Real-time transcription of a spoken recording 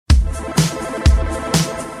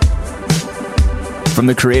From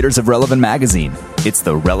the creators of Relevant Magazine, it's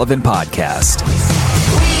the Relevant Podcast.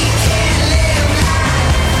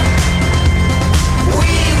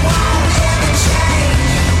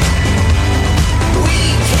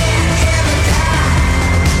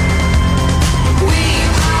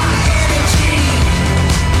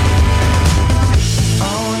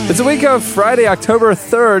 It's a week of Friday, October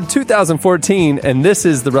 3rd, 2014, and this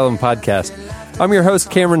is the Relevant Podcast. I'm your host,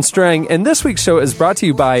 Cameron Strang, and this week's show is brought to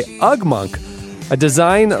you by UGG Monk, a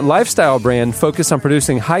design lifestyle brand focused on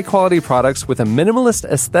producing high-quality products with a minimalist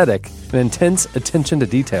aesthetic and intense attention to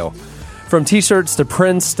detail. From t-shirts to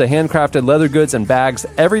prints to handcrafted leather goods and bags,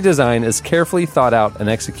 every design is carefully thought out and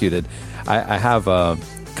executed. I have a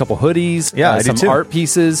couple hoodies, some art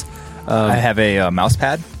pieces. I have a mouse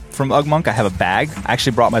pad from UGG Monk. I have a bag. I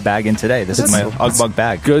actually brought my bag in today. This is my UGG Monk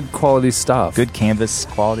bag. Good quality stuff. Good canvas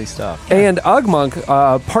quality stuff. Yeah. And UGG Monk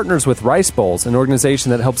partners with Rice Bowls, an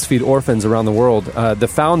organization that helps feed orphans around the world. The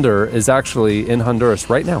founder is actually in Honduras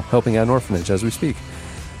right now, helping at an orphanage as we speak.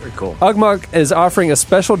 Very cool. UGG Monk is offering a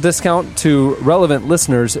special discount to Relevant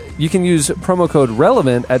listeners. You can use promo code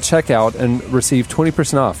RELEVANT at checkout and receive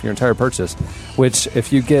 20% off your entire purchase, which,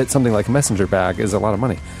 if you get something like a messenger bag, is a lot of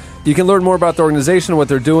money. You can learn more about the organization, what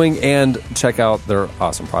they're doing, and check out their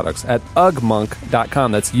awesome products at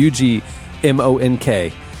uggmonk.com. That's UGMONK.com.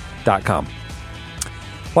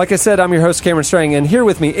 Like I said, I'm your host, Cameron Strang, and here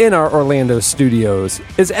with me in our Orlando studios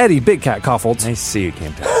is Eddie Big Cat Koffolds. Nice to see you,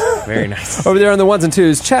 Cam. Very nice. Over there on the ones and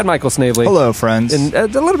twos, Chad Michael Snavely. Hello, friends. In a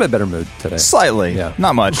little bit better mood today. Slightly. Yeah.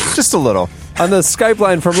 Not much. Just a little. On the Skype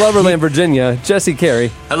line from Loverland, Virginia, Jesse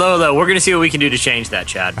Carey. Hello. We're going to see what we can do to change that,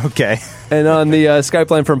 Chad. Okay. And on the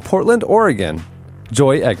Skype line from Portland, Oregon,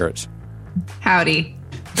 Joy Eggert. Howdy.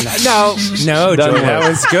 No, Joey, that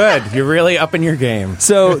was good. You're really upping your game.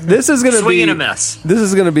 So this is going to be swinging a mess. This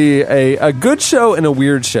is going to be a good show and a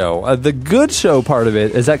weird show. The good show part of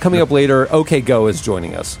it is that coming up later, OK Go is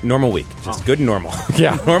joining us. Normal week. Just good and normal.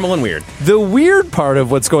 Yeah. Normal and weird. The weird part of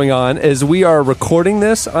what's going on is we are recording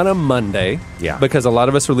this on a Monday. Yeah. Because a lot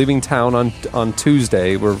of us are leaving town on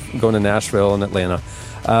Tuesday. We're going to Nashville and Atlanta.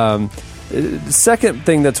 Second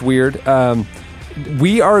thing that's weird,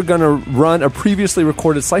 we are going to run a previously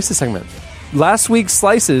recorded Slices segment. Last week's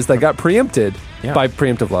Slices that got preempted by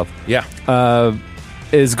Preemptive Love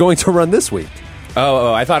is going to run this week.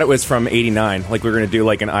 Oh, I thought it was from 89. Like we were going to do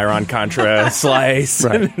like an Iran-Contra slice.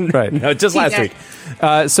 Right. No, just last week.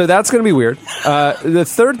 So that's going to be weird. The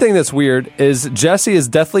third thing that's weird is Jesse is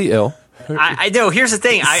deathly ill. I know. Here's the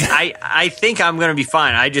thing. I think I'm going to be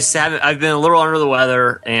fine. I just haven't. I've been a little under the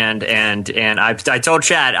weather, and I told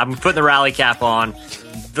Chad I'm putting the rally cap on.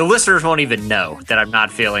 The listeners won't even know that I'm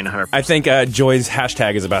not feeling 100%. I think Joy's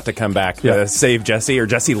hashtag is about to come back. Save Jesse or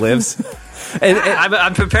Jesse lives. and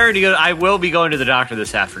I'm preparing to go. I will be going to the doctor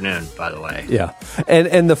this afternoon, by the way. Yeah.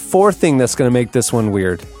 And the fourth thing that's going to make this one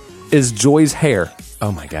weird is Joy's hair.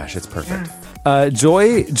 Oh my gosh, it's perfect.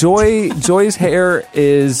 Joy's hair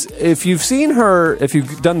is, if you've seen her, if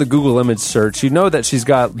you've done the Google image search, you know that she's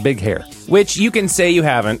got big hair. Which you can say you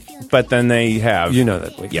haven't, but then they have. You know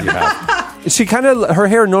that. You have. She her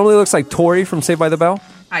hair normally looks like Tori from Saved by the Bell.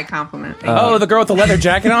 High compliment. The girl with the leather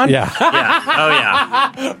jacket on? Yeah. Oh,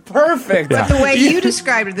 yeah. Perfect. But the way you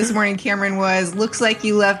described it this morning, Cameron, looks like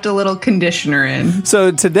you left a little conditioner in.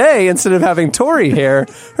 So today, instead of having Tori hair,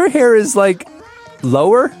 her hair is like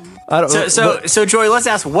lower. So Joy, let's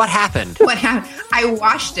ask what happened. What happened? I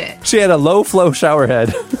washed it. She had a low flow shower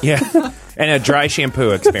head. Yeah. And a dry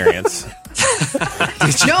shampoo experience.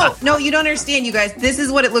 No, you don't understand, you guys. This is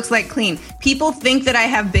what it looks like clean. People think that I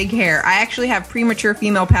have big hair. I actually have premature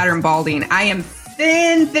female pattern balding. I am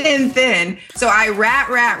thin. So I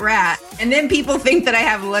rat. And then people think that I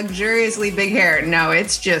have luxuriously big hair. No,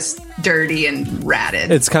 it's just dirty and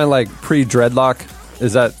ratted. It's kind of like pre-dreadlock.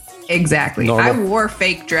 Is that... Exactly. Normal. I wore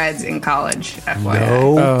fake dreads in college, FYI.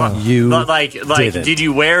 No, you But did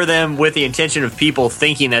you wear them with the intention of people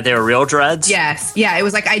thinking that they were real dreads? Yes. Yeah, it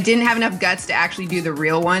was like I didn't have enough guts to actually do the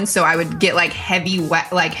real one, so I would get like heavy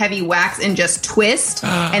wax and just twist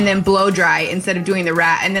and then blow dry instead of doing the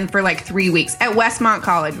rat. And then for like 3 weeks at Westmont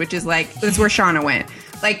College, which is that's where Shauna went.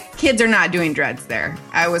 Like, kids are not doing dreads there.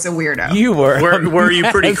 I was a weirdo. You were. Were you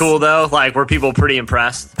pretty cool, though? Like, were people pretty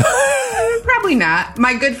impressed? Probably not.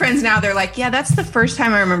 My good friends now, they're like, yeah, that's the first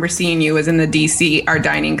time I remember seeing you was in the DC, our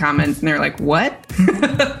dining commons. And they're like, what?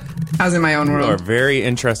 I was in my own You are a world. very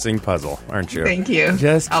interesting puzzle, aren't you? Thank you.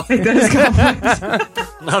 Just I'll take that as compliment.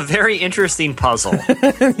 A very interesting puzzle.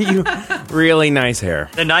 you really nice hair.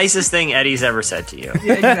 The nicest thing Eddie's ever said to you.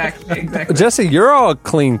 Yeah, exactly. Jesse, you're all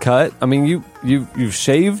clean cut. I mean, you've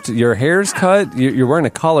shaved, your hair's cut, you're wearing a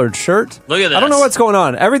collared shirt. Look at I don't know this. what's going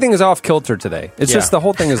on. Everything is off kilter today. It's Yeah. just the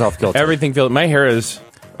whole thing is off kilter. Everything feels. My hair is.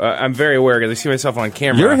 I'm very aware because I see myself on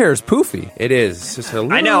camera. Your hair is poofy. It is. It's just a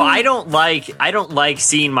little, I know. I don't like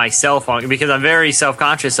seeing myself on because I'm very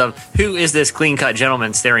self-conscious of who is this clean-cut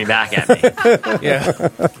gentleman staring back at me. Yeah.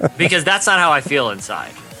 Because that's not how I feel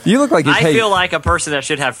inside. You look like you I feel like a person that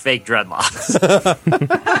should have fake dreadlocks.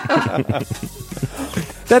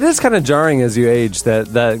 That is kind of jarring as you age, that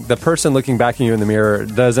the person looking back at you in the mirror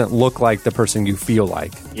doesn't look like the person you feel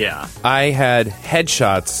like. Yeah. I had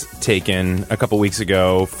headshots taken a couple weeks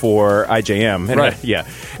ago for IJM. And Right. yeah.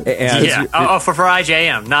 And Yeah. For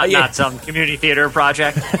IJM, not Yeah. not some community theater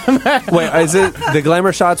project. Wait, is it the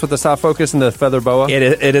glamour shots with the soft focus and the feather boa?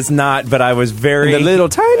 It is not, but I was very. And the little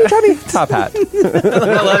tiny top hat.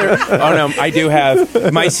 Oh no, I do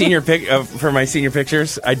have my senior for my senior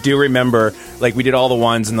pictures. I do remember, like, we did all the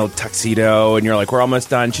ones in the tuxedo, and you're like, we're almost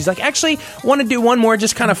done. She's like, actually, want to do one more,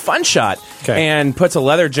 just kind of fun shot, Okay. and puts a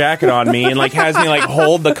leather jacket on me, and like has me like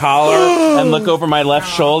hold the collar and look over my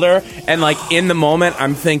left shoulder, and like in the moment,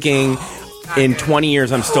 I'm thinking, in 20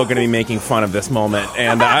 years, I'm still going to be making fun of this moment.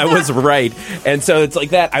 And I was right. And so it's like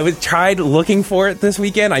that. I tried looking for it this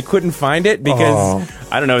weekend. I couldn't find it because,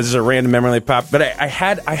 I don't know, it's just a random memory pop. But I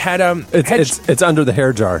had It's under the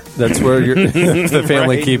hair jar. That's where the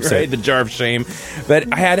family right, keeps right, it. the jar of shame.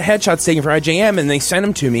 But I had headshots taken for IJM, and they sent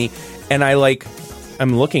them to me. And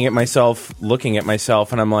I'm looking at myself,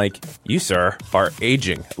 and I'm like, you, sir, are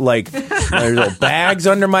aging. Like, there's little bags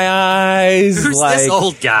under my eyes. Who's like, this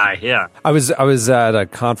old guy? Yeah. I was at a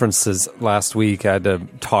conference last week. I had to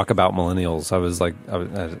talk about millennials.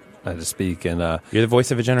 I had to speak, and You're the voice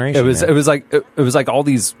of a generation. it was man. it was like all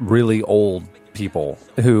these really old people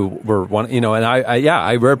who were and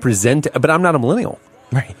I represent, but I'm not a millennial.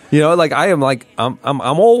 Right.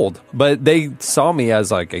 I'm old, but they saw me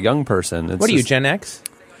as like a young person. What are you, Gen X?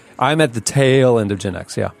 I'm at the tail end of Gen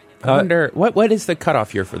X. Yeah. I wonder, what is the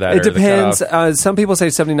cutoff year for that? It or the depends. cutoff? Some people say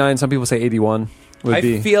 79. Some people say 81.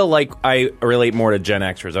 I feel like I relate more to Gen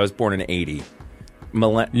Xers. I was born in 80.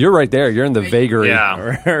 You're right there. You're in the vagary.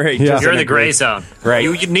 Yeah. Right, Yeah. just You're in the a gray zone. Right.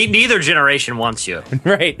 You need neither generation wants you.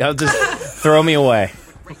 Right. I'll just throw me away.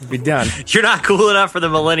 Be done. You're not cool enough for the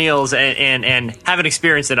millennials and haven't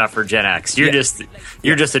experienced enough for Gen X. You're just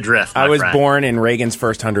adrift. I my was friend. born in Reagan's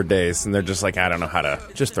first 100 days, and they're just like, I don't know how to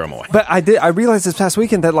just throw them away. But I realized this past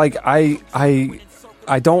weekend that like I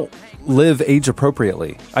don't live age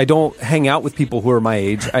appropriately. I don't hang out with people who are my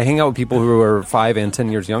age. I hang out with people who are 5 and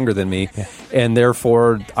 10 years younger than me, and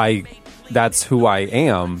therefore that's who I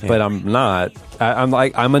am. But I'm not.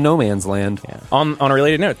 I'm a no man's land. Yeah. On a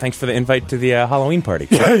related note, thanks for the invite to the Halloween party.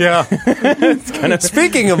 Yeah.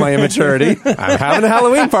 Speaking of my immaturity, I'm having a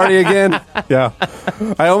Halloween party again. Yeah.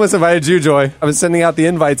 I almost invited you, Joy. I was sending out the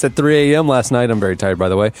invites at 3 a.m. last night. I'm very tired, by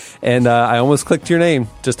the way. And I almost clicked your name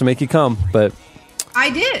just to make you come, but I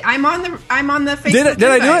did. I'm on the Facebook. did I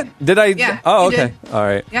do invite. it? Did I? Yeah, Oh, you okay. did. All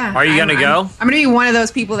right. Yeah. Are you gonna go? I'm gonna be one of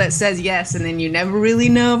those people that says yes, and then you never really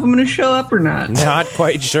know if I'm gonna show up or not. Not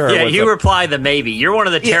quite sure. Yeah, what's you up. reply the maybe. You're one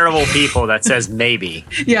of the terrible people that says maybe.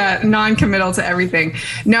 Yeah, non-committal to everything.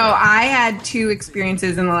 No, I had 2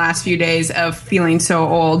 experiences in the last few days of feeling so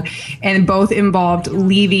old, and both involved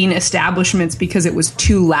leaving establishments because it was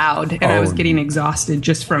too loud, and I was getting exhausted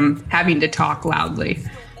just from having to talk loudly.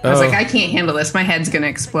 I was like, I can't handle this. My head's gonna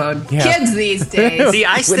explode. Yeah. Kids these days. See,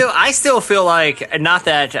 I still feel like not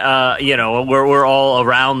that we're all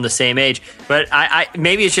around the same age, but I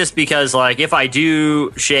maybe it's just because like if I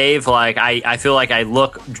do shave, like I feel like I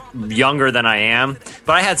look younger than I am.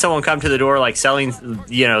 But I had someone come to the door like selling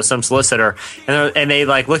some solicitor, and they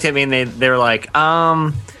like looked at me and they were like,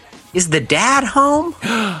 is the dad home?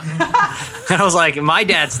 And I was like, my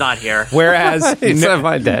dad's not here. Whereas, It's not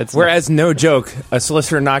my dad's. Whereas, no joke, a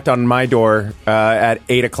solicitor knocked on my door at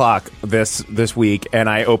 8:00 this week, and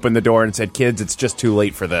I opened the door and said, "Kids, it's just too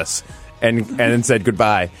late for this," and then said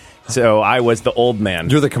goodbye. So I was the old man.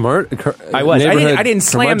 You're the I was. neighborhood I didn't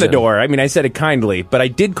slam the curmudgeon. door. I mean, I said it kindly, but I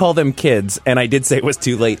did call them kids, and I did say it was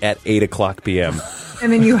too late at 8:00 p.m.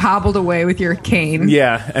 And then you hobbled away with your cane.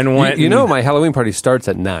 Yeah, and went. You know, my Halloween party starts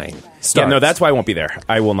at 9. Yeah, no, that's why I won't be there.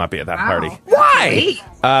 I will not be at that Wow. party.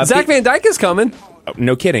 Why? Zach Van Dyke is coming.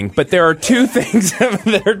 No kidding. But there are 2 things.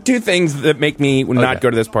 There are 2 things that make me not go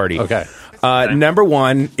to this party. Okay. Number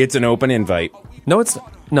 1, it's an open invite. No, it's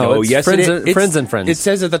No, Oh, it's yes, friends, it is. friends and friends. It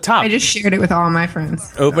says at the top. I just shared it with all my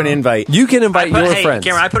friends. Open invite. you can invite your Hey, friends.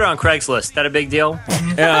 Cameron, I put it on Craigslist. That a big deal?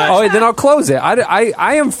 Oh, then I'll close it.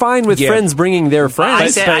 I am fine with Yeah. friends bringing their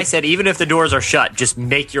friends. I said, even if the doors are shut, just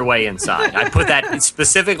make your way inside. I put that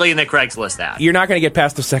specifically in the Craigslist ad. You're not going to get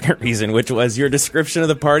past the second reason, which was your description of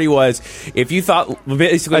the party was if you thought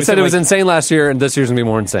basically I said it was like, insane last year, and this year's gonna be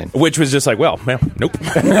more insane. which was just like, well, nope,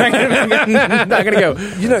 not gonna go.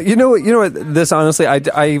 You know what? This honestly,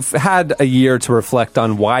 I've had a year to reflect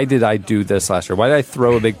on why did I do this last year? Why did I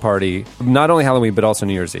throw a big party? Not only Halloween, but also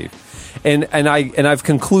New Year's Eve. And I've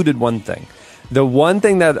concluded one thing. The one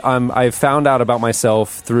thing that I've found out about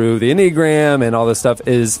myself through the Enneagram and all this stuff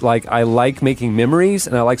is like I like making memories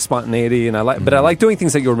and I like spontaneity and but I like doing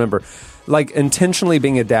things that you'll remember. Like intentionally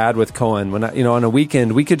being a dad with Cohen when on a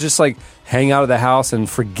weekend we could just like hang out at the house and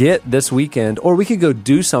forget this weekend, or we could go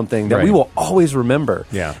do something that we Right. will always remember.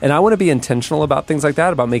 Yeah. And I want to be intentional about things like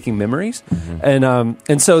that, about making memories.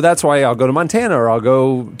 And so that's why I'll go to Montana or I'll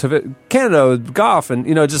go to Canada, golf, and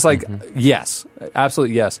just like yes,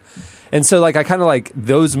 absolutely yes. And so like I kind of like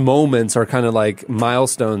those moments are kind of like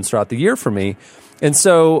milestones throughout the year for me. And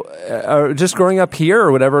so, just growing up here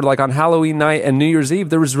or whatever, like on Halloween night and New Year's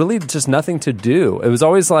Eve, there was really just nothing to do. It was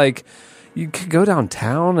always like, you could go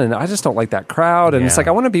downtown, and I just don't like that crowd. And it's Yeah. like,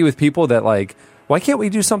 I want to be with people that like, why can't we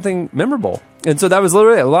do something memorable? And so that was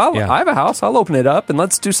literally, well, Yeah. I have a house, I'll open it up, and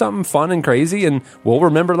let's do something fun and crazy, and we'll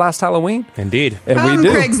remember last Halloween. Indeed. And Come, we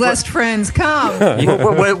do. Craigslist friends,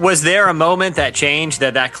 come. Was there a moment that changed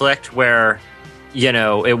that clicked where,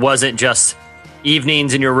 it wasn't just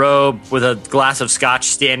evenings in your robe with a glass of scotch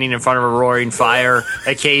standing in front of a roaring fire,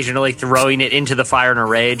 occasionally throwing it into the fire in a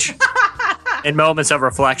rage? In moments of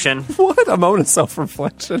reflection. What a moment of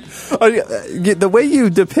self-reflection. The way you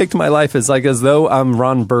depict my life is like as though I'm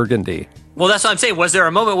Ron Burgundy. Well, that's what I'm saying. Was there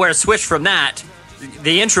a moment where it switched from that,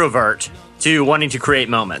 the introvert, to wanting to create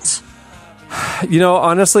moments?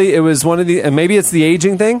 Honestly, it was one of the, and maybe it's the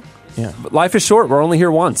aging thing. Yeah. But life is short. We're only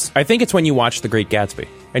here once. I think it's when you watch The Great Gatsby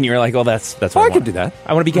and you're like, oh, that's what Oh, I want. could do that.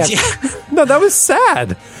 I want to be Gatsby. No, that was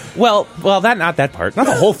sad. well, not that part, not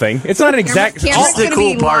the whole thing. It's not an exact. Cameron's the gonna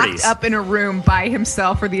cool be parties. locked up in a room by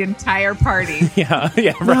himself for the entire party. Yeah,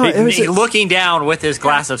 right. No, it was- Looking down with his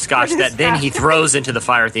glass of scotch that then he throws into the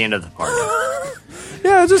fire at the end of the party.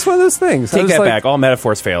 Yeah, it's just one of those things. I Take was that like- back. All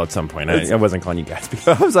metaphors fail at some point. I wasn't calling you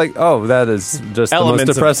Gatsby. I was like, oh, that is just Elements the most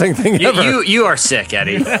of- depressing thing ever. You are sick,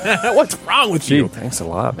 Eddie. What's wrong with Gee, you? thanks a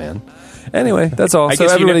lot, man. Anyway, that's all. I So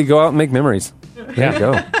guess you everybody know- go out and make memories. There you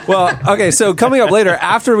go. Well, okay, so coming up later,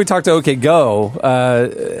 after we talk to OK Go,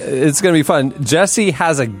 it's going to be fun. Jesse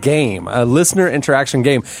has a game, a listener interaction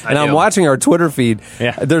game. And I'm do. watching our Twitter feed.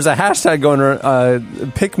 Yeah. There's a hashtag going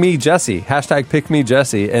around, Pick Me Jesse, hashtag Pick Me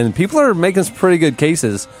Jesse. And people are making some pretty good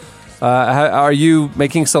cases. Are you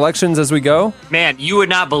making selections as we go? Man, you would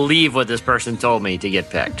not believe what this person told me to get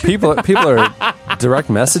picked. People are direct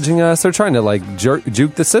messaging us. They're trying to like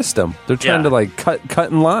juke the system. They're trying Yeah. to like cut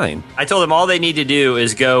in line. I told them all they need to do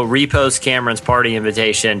is go repost Cameron's party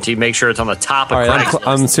invitation to make sure it's on the top of All right, Craigslist.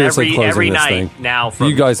 I'm seriously closing every this night thing. now. From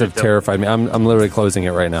You guys have terrified me. I'm literally closing it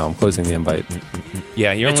right now. I'm closing the invite.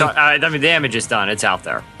 Yeah, you're It's, only, I mean, the damage is done. It's out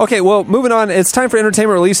there. Okay, well, moving on. It's time for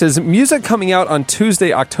entertainment releases. Music coming out on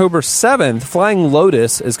Tuesday, October 7th. Flying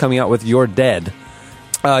Lotus is coming out with You're Dead.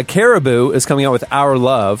 Caribou is coming out with Our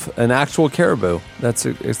Love, an actual caribou. It's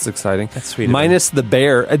exciting. That's sweet of Minus the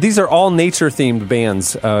Bear. These are all nature-themed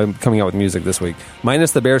bands coming out with music this week.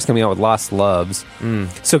 Minus the Bear is coming out with Lost Loves.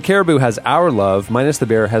 So Caribou has Our Love. Minus the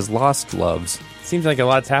Bear has Lost Loves. seems like a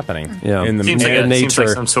lot's happening. Yeah. in the Seems like, in seems like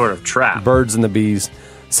nature. some sort of trap. Birds and the Bees.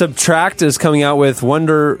 Subtract is coming out with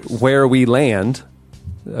Wonder Where We Land.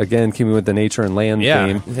 Again, keeping with the nature and land yeah,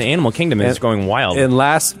 theme. the animal kingdom is And- going wild. And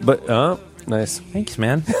last, but nice. Thanks,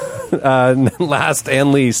 man. Last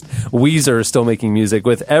and least, Weezer is still making music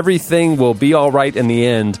with Everything Will Be All Right in the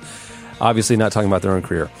End. Obviously, not talking about their own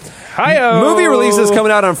career. Hi-oh. Movie releases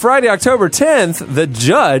coming out on Friday, October 10th. The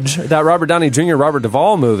Judge, that Robert Downey Jr., Robert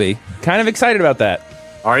Duvall movie. Kind of excited about that.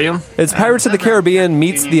 Are you? It's Pirates of the Caribbean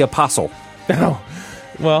meets The Apostle. Oh,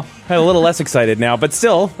 well, I'm a little less excited now, but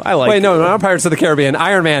still, I like. Wait, no, not Pirates of the Caribbean.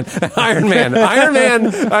 Iron Man. Iron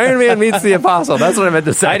Man meets The Apostle. That's what I meant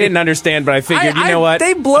to say. I didn't understand, but I figured, you know what?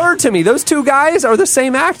 They blur to me. Those two guys are the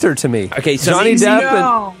same actor to me. Okay, so Johnny easy.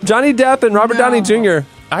 Depp and Robert Downey Jr.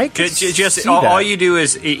 I could Just see all that. you do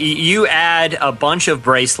is you add a bunch of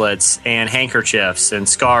bracelets and handkerchiefs and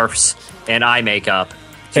scarves and eye makeup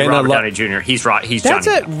to And Robert Downey Jr. He's That's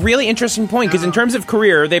Johnny a really interesting point because in terms of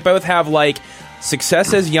career, they both have like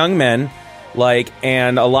success as young men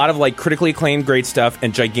and a lot of like critically acclaimed great stuff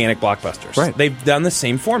and gigantic blockbusters. Right. They've done the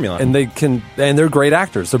same formula. And they're great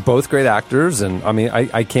actors. They're both great actors, and I mean,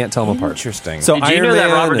 I can't tell them apart. Interesting. So Did you Iron know that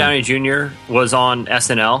Man Robert and- Downey Jr. was on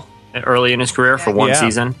SNL early in his career for one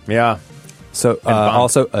season? Yeah. So Bond.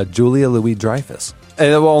 also Julia Louis-Dreyfus.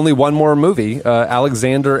 And only one more movie,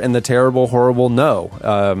 Alexander and the Terrible, Horrible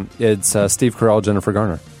No. It's Steve Carell, Jennifer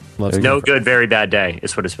Garner. No good, very bad day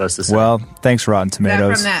is what it's supposed to say. Well, thanks, Rotten Is that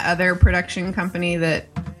Tomatoes. from that other production company that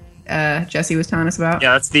Jesse was telling us about?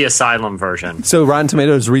 yeah, that's the Asylum version. So Rotten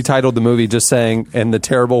Tomatoes retitled the movie just saying, and the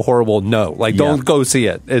Terrible, Horrible No. Like, don't go see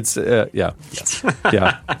it. It's, yeah.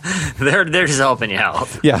 They're just helping you out.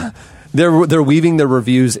 Yeah. They're weaving their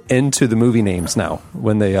reviews into the movie names now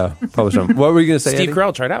when they publish them. What were you going to say, Steve Eddie?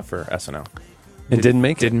 Carell tried out for SNL. And didn't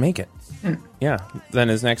make it? Didn't make it. Yeah. Then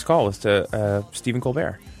his next call was to Stephen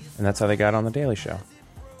Colbert, and that's how they got on the Daily Show.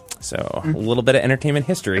 So a little bit of entertainment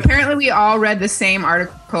history. Apparently, we all read the same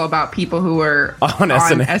article about people who were On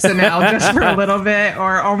SNL. SNL just for a little bit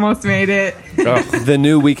or almost made it. The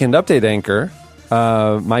new Weekend Update anchor,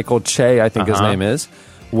 Michael Che, I think his name is,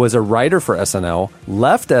 was a writer for SNL,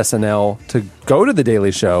 left SNL to go to The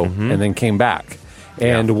Daily Show, and then came back.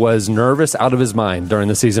 And was nervous out of his mind during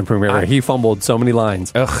the season premiere. He fumbled so many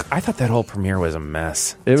lines. Ugh, I thought that whole premiere was a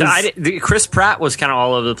mess. It So was, Chris Pratt was kind of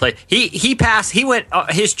all over the place. He passed. He went.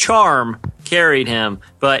 His charm carried him,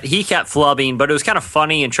 but he kept flubbing. But it was kind of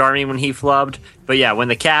funny and charming when he flubbed. But yeah, when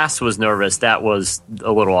the cast was nervous, that was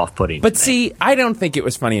a little off-putting. But see, I don't think it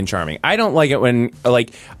was funny and charming. I don't like it when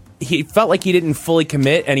he felt like he didn't fully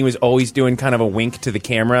commit, and he was always doing kind of a wink to the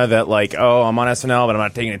camera that like, oh, I'm on SNL, but I'm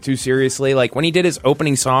not taking it too seriously. Like when he did his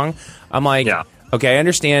opening song, I'm like, okay, I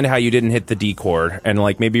understand how you didn't hit the D chord, and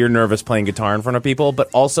like maybe you're nervous playing guitar in front of people,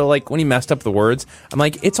 but also like when he messed up the words, I'm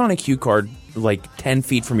like, it's on a cue card like 10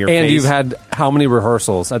 feet from your face. and you've had how many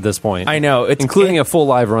rehearsals at this point? I know, including a full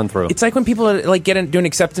live run through. It's like when people like do an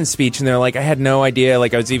acceptance speech and they're like, I had no idea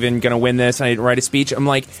like I was even going to win this and I didn't write a speech. I'm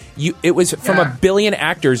like, it was from a billion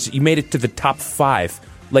actors, you made it to the top 5.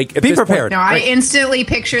 Like, at Be this prepared. No, I instantly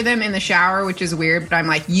picture them in the shower, which is weird, but I'm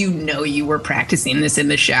like, you were practicing this in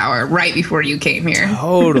the shower right before you came here.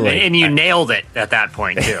 Totally. and you nailed it at that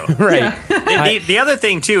point too. Right. The other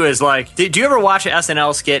thing too is like, did you ever watch an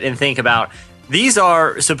SNL skit and think about these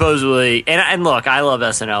are supposedly and look, I love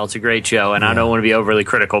SNL; it's a great show, and I don't want to be overly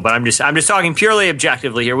critical, but I'm just talking purely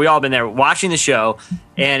objectively here. We all been there watching the show,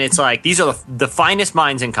 and it's like these are the finest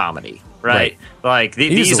minds in comedy, right? Like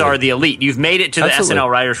these are the elite. You've made it to the SNL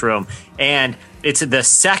writers' room, and it's the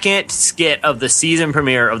second skit of the season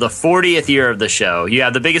premiere of the 40th year of the show. You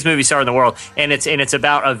have the biggest movie star in the world, and it's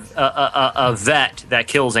about a vet that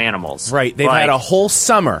kills animals. Right. They've had a whole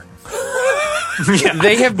summer.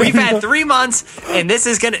 We've had 3 months, and this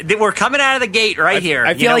is we're coming out of the gate here.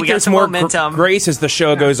 I feel like there's more momentum. grace as the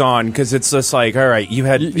show goes on because it's just like, all right, you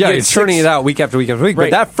had you're churning it out week after week after week. Right.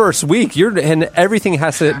 But that first week, and everything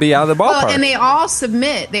has to be out of the ballpark. Well, and they all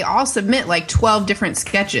submit like 12 different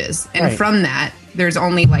sketches, and from that, there's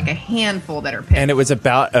only like a handful that are picked. And it was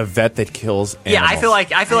about a vet that kills animals. Yeah, I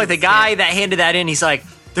feel like the guy that handed that in, he's like,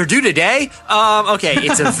 they're due today. Okay,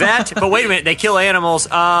 it's a vet, but wait a minute, they kill animals.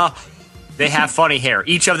 They have funny hair.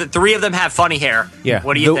 Each of the 3 of them have funny hair. Yeah.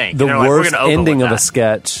 What do you think? The And they're like, we're worst gonna open ending with of a that.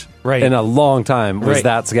 sketch Right. in a long time was Right.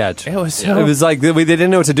 that sketch. It was so- It was like they didn't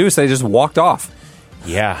know what to do, so they just walked off.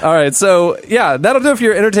 Yeah. All right, so yeah, that'll do it for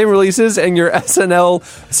your entertainment releases and your SNL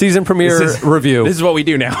season premiere review. This is what we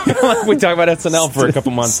do now. We talk about SNL for a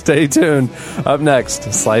couple months. Stay tuned. Up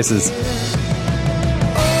next, Slices.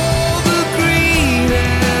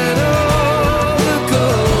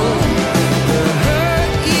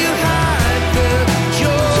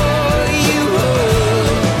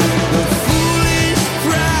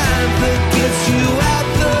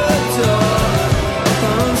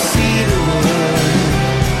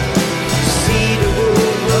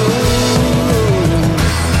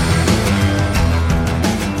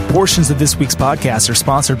 Portions of this week's podcast are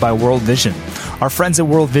sponsored by World Vision. Our friends at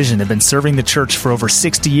World Vision have been serving the church for over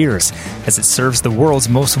 60 years as it serves the world's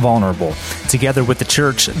most vulnerable. Together with the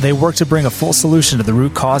church, they work to bring a full solution to the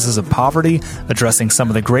root causes of poverty, addressing some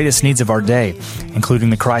of the greatest needs of our day, including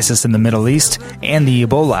the crisis in the Middle East and the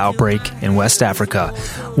Ebola outbreak in West Africa.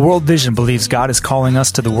 World Vision believes God is calling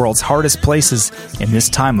us to the world's hardest places in this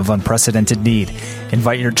time of unprecedented need.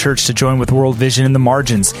 Invite your church to join with World Vision in the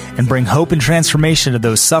margins and bring hope and transformation to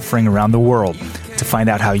those suffering around the world. To find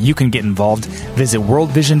out how you can get involved, visit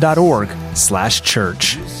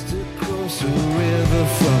worldvision.org/church.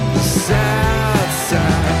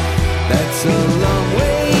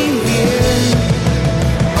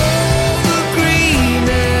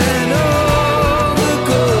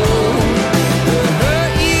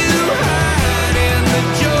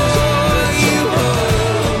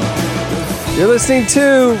 listening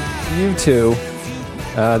to U2.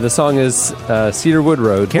 The song is Cedarwood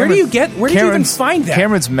Road. Where do you even find that?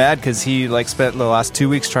 Cameron's mad because he spent the last 2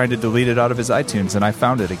 weeks trying to delete it out of his iTunes, and I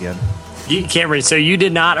found it again. Cameron, so you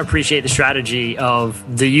did not appreciate the strategy of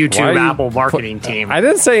the YouTube Apple marketing team. I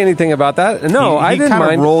didn't say anything about that. No, I didn't mind. He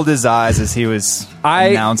kind of rolled his eyes as he was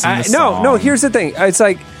announcing the song. No, here's the thing. It's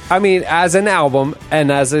like, I mean, as an album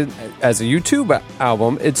and as a YouTube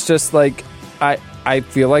album, it's just like, I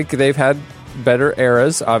feel like they've had better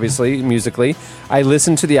eras, obviously, musically. I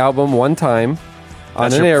listened to the album one time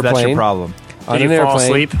on an airplane. That's your problem. Did you fall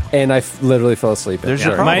asleep? And I literally fell asleep. There's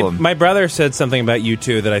your problem. My brother said something about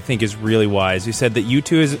U2 that I think is really wise. He said that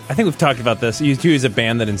U2 is, I think we've talked about this, U2 is a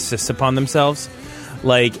band that insists upon themselves.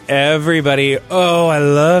 Like, everybody, oh, I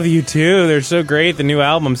love U2. They're so great. The new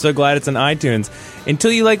album, so glad it's on iTunes.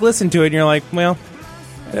 Until you, listen to it and you're like, well...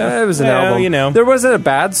 Yeah, it was an album. You know. There wasn't a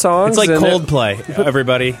bad song. It's like Coldplay,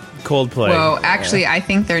 everybody. Coldplay. Well, actually, I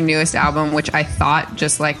think their newest album, which I thought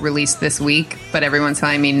just released this week, but everyone's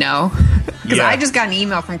telling me no. Because I just got an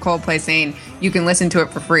email from Coldplay saying you can listen to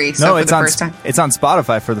it for free. So it's on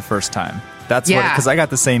Spotify for the first time. That's because I got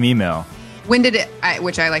the same email. When did it?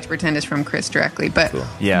 Which I like to pretend is from Chris directly, but cool.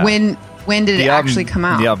 Yeah. When did it actually come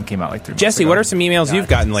out? The album came out 3 months ago. Jesse, what are some emails you've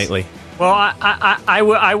gotten lately? Well,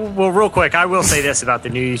 I will real quick. I will say this about the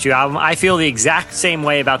new U2 album. I feel the exact same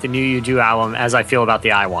way about the new U2 album as I feel about the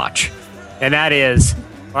iWatch, and that is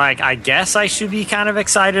I guess I should be kind of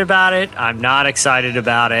excited about it. I'm not excited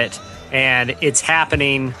about it, and it's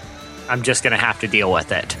happening. I'm just going to have to deal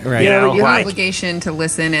with it. Right. You have the obligation to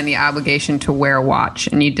listen and the obligation to wear a watch,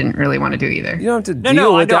 and you didn't really want to do either. You don't have to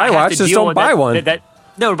deal with the iWatch. Just don't buy one.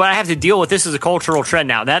 No, but I have to deal with this as a cultural trend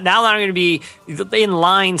now. Now that I'm going to be in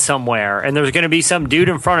line somewhere, and there's going to be some dude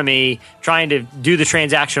in front of me trying to do the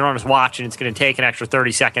transaction on his watch, and it's going to take an extra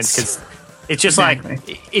 30 seconds because it's just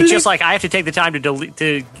like I have to take the time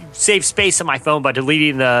to save space on my phone by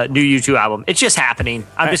deleting the new U2 album. It's just happening.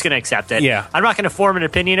 I'm just going to accept it. Yeah. I'm not going to form an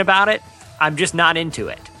opinion about it. I'm just not into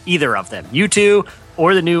it. Either of them. U2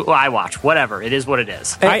 or the new iWatch. Whatever. It is what it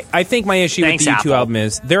is. I think my issue with the U2 Apple. album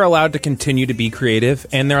is they're allowed to continue to be creative,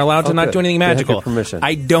 and they're allowed to not do anything magical. Your permission.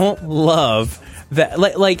 I don't love that.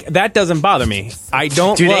 That doesn't bother me. I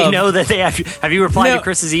don't Do love... they know that they have you replied to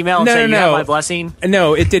Chris's email and saying you have my blessing?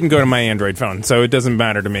 No, it didn't go to my Android phone, so it doesn't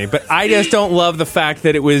matter to me. But I just don't love the fact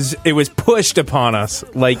that it was pushed upon us.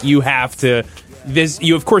 Like, you have to...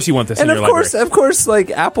 of course you want this in your library. Of course,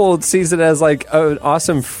 Apple sees it as an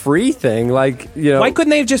awesome free thing. Why couldn't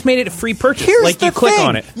they have just made it a free purchase? Here's you click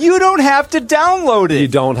on it. You don't have to download it. You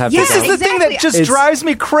don't have to download it. This is the thing that just drives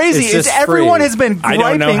me crazy. Is everyone has been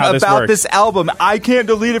griping about this album. I can't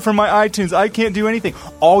delete it from my iTunes. I can't do anything.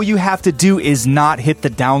 All you have to do is not hit the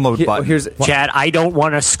download button. Chad, I don't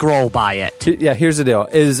want to scroll by it. Here's the deal.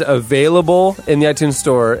 It is available in the iTunes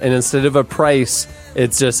store, and instead of a price,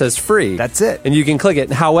 it just says free. That's it. And you can click it.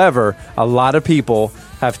 However, a lot of people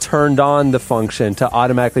have turned on the function to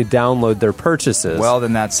automatically download their purchases. Well,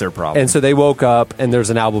 then that's their problem. And so they woke up and there's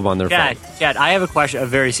an album on their phone. Chad, I have a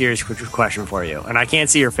very serious question for you, and I can't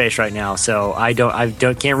see your face right now, so I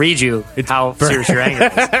can't read you how serious your anger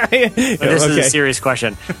is. But this is a serious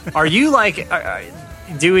question. Are you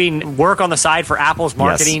doing work on the side for Apple's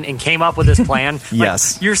marketing and came up with this plan?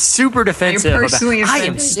 Yes. You're super defensive. I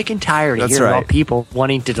am sick and tired of hearing about people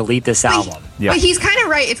wanting to delete this album. But he's kind of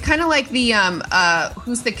right. It's kind of like the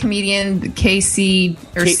who's the comedian, KC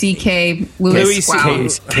or CK Louis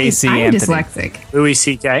Casey I'm Anthony. dyslexic. Louis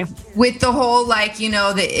CK. With the whole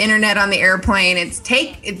the internet on the airplane, it's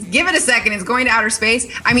give it a second, it's going to outer space.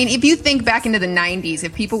 I mean, if you think back into the 90s,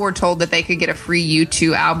 if people were told that they could get a free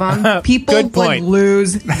U2 album, people would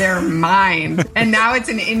lose their mind. And now it's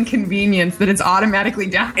an inconvenience that it's automatically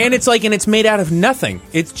down. And it's made out of nothing.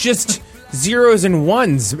 It's just zeros and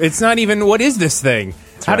ones. It's not even, what is this thing?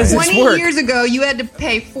 How does this work? 20 years ago, you had to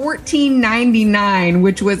pay $14.99,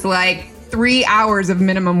 which was 3 hours of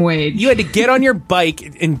minimum wage. You had to get on your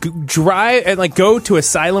bike and drive and go to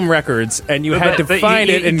Asylum Records, and you had to find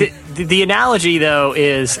it. And the analogy, though,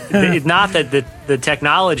 is not that the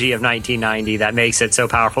technology of 1990 that makes it so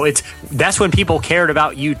powerful. That's when people cared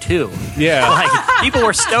about U2. Yeah, people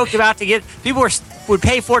were stoked about to get people would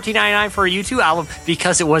pay $14.99 for a U2 album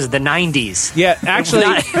because it was the 90s. Yeah,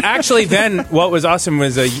 actually, then what was awesome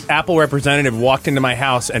was a Apple representative walked into my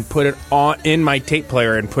house and put it in my tape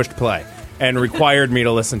player and pushed play. and required me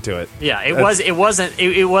to listen to it. Yeah, it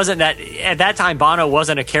wasn't that at that time. Bono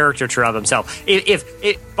wasn't a caricature of himself.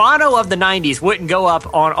 If Bono of the '90s wouldn't go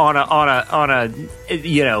up on a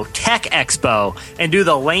tech expo and do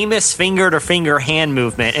the lamest finger to finger hand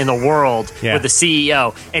movement in the world with the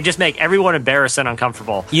CEO and just make everyone embarrassed and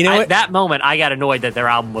uncomfortable. At that moment, I got annoyed that their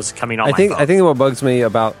album was coming on. I think what bugs me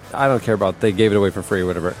about, I don't care about they gave it away for free or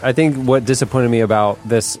whatever. I think what disappointed me about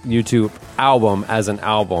this YouTube album as an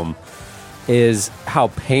album is how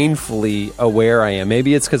painfully aware I am.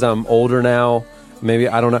 Maybe it's because I'm older now. Maybe,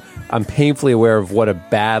 I don't know. I'm painfully aware of what a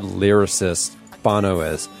bad lyricist Bono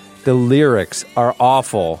is. The lyrics are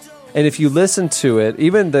awful. And if you listen to it,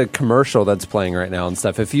 even the commercial that's playing right now and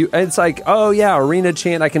stuff, it's like, oh yeah, arena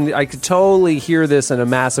chant. I could totally hear this in a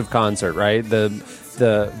massive concert, right?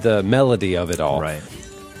 The melody of it all. Right.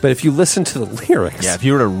 But if you listen to the lyrics, if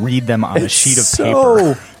you were to read them on a sheet of so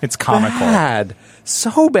paper, it's comical. Bad.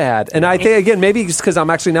 So bad. And I think, again, maybe it's because I'm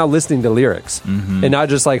actually now listening to lyrics and not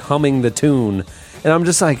just like humming the tune. And I'm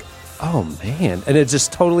just like, oh man. And it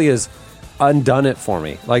just totally has undone it for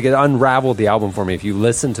me. Like it unraveled the album for me. If you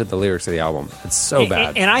listen to the lyrics of the album, it's so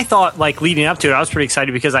bad. And I thought, like, leading up to it, I was pretty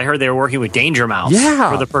excited because I heard they were working with Danger Mouse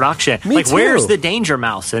for the production. Me too. Where's the Danger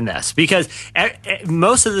Mouse in this? Because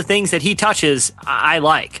most of the things that he touches, I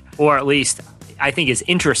like, or at least I think is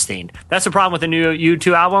interesting. That's the problem with the new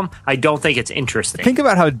U2 album. I don't think it's interesting. Think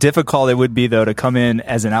about how difficult it would be, though, to come in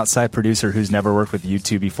as an outside producer who's never worked with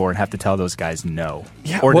U2 before and have to tell those guys no.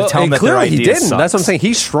 Yeah, or to tell them that their idea he didn't. sucks. That's what I'm saying.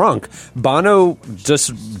 He shrunk. Bono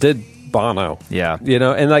just did Bono. Yeah.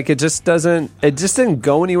 And like it just didn't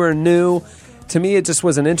go anywhere new. To me, it just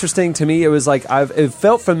wasn't interesting. To me, it was like it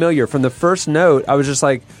felt familiar from the first note. I was just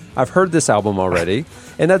like, I've heard this album already,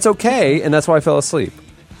 and that's okay, and that's why I fell asleep.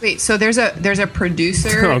 Wait, so there's a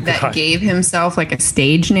producer that gave himself like a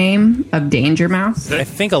stage name of Danger Mouse? I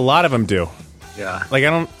think a lot of them do. Yeah. Like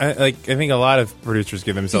I think a lot of producers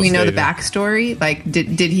give Do themselves. we know the stages. backstory? Like, did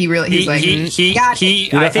he really? He's like,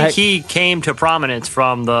 I think he came to prominence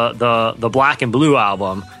from the Black and Blue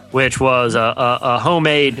album, which was a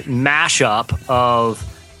homemade mashup of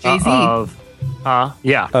Jay-Z.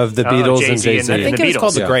 of the Beatles and Jay-Z. I think the it was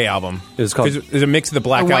called Beatles. the Gray album. It was called- It was a mix of the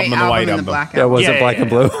Black the white album and the White album. black Yeah, album. was it Black and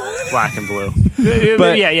Blue? Black and Blue.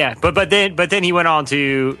 But- But then he went on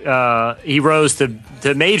to he rose to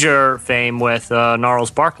major fame with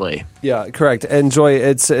Gnarls Barkley. Yeah, correct. And Joy,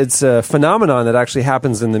 it's a phenomenon that actually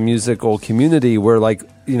happens in the musical community where, like,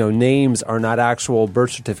 names are not actual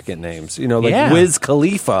birth certificate names. Wiz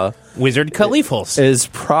Khalifa Wizard Khalifos. is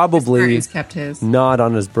probably He's kept his. not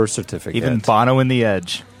on his birth certificate. Even Bono in The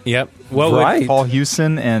Edge. Yep. Well, Right. Paul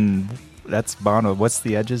Hewson, and that's Bono. What's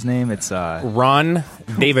The Edge's name? It's Ron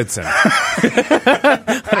Davidson.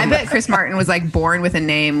 I bet Chris Martin was like born with a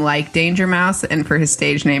name like Danger Mouse, and for his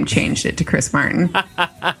stage name changed it to Chris Martin.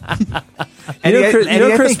 Eddie, Chris-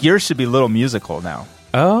 I Chris- think yours should be Little Musical now.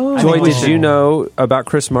 Oh. Joy, we did should- you know about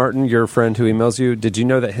Chris Martin, your friend who emails you? Did you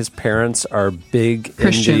know that his parents are big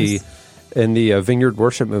Christians. in the Vineyard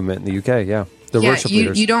worship movement in the UK? Yeah, the worship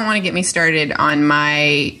leaders. You don't want to get me started on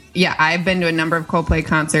my. Yeah, I've been to a number of Coldplay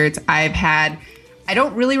concerts. I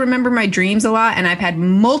don't really remember my dreams a lot, and I've had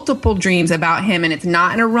multiple dreams about him, and it's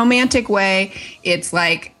not in a romantic way. It's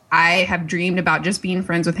like I have dreamed about just being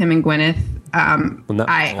friends with him and Gwyneth. not Not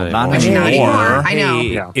anymore. anymore. I know.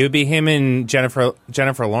 Hey, it would be him and Jennifer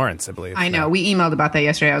Lawrence, I believe. I know. We emailed about that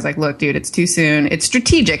yesterday. I was like, look, dude, it's too soon. It's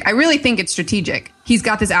strategic. I really think it's strategic. He's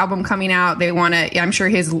got this album coming out. They want to, I'm sure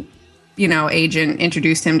his, agent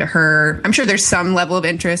introduced him to her. I'm sure there's some level of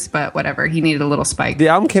interest, but whatever. He needed a little spike. The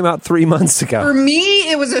album came out 3 months For ago.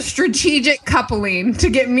 me, it was a strategic coupling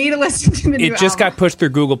to get me to listen to the new It just got album. pushed through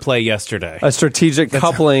Google Play yesterday. A strategic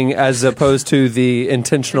coupling as opposed to the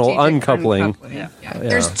intentional Strategic uncoupling. Yeah.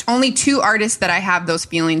 There's only two artists that I have those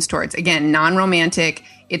feelings towards. Again, non-romantic.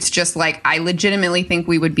 It's just like I legitimately think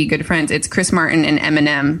we would be good friends. It's Chris Martin and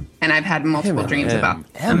Eminem, and I've had multiple dreams about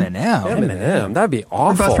them. Eminem, that'd be We're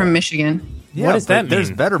awful. both from Michigan. Yeah, What does that but There's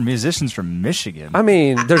mean? better musicians from Michigan. I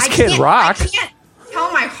mean, there's I Kid can't- Rock. I can't tell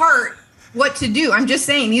my heart what to do. I'm just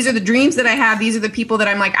saying these are the dreams that I have. These are the people that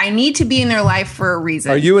I'm like, I need to be in their life for a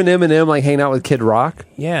reason. Are you and Eminem like hanging out with Kid Rock?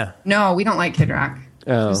 Yeah. No, we don't like Kid Rock.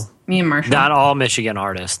 Oh, Me and Marshall. Not all Michigan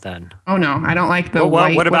artists, then. Oh no, I don't like the What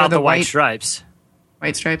white. what are about the White Stripes?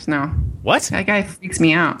 White Stripes? No, What? that guy freaks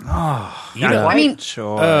me out. yeah. I mean,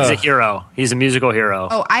 Sure. He's a hero. He's a musical hero.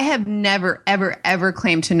 oh, I have never, ever, ever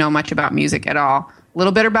claimed to know much about music at all. A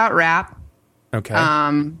little bit about rap. Okay.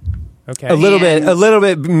 Okay. a little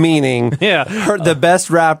bit meaning. Yeah. The best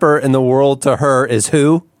rapper in the world to her is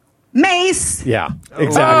who? Mace. Yeah,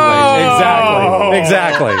 exactly.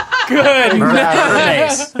 Exactly. Good.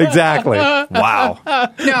 Exactly. Wow. No,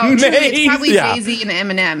 truly, it's probably Yeah. Jay-Z and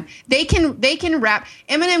Eminem. They can rap.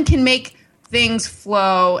 Eminem can make things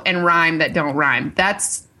flow and rhyme that don't rhyme.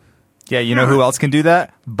 That's Yeah, you know who else can do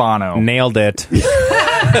that? Bono. Nailed it.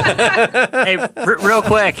 Hey, real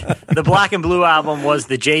quick, the Black and Blue album was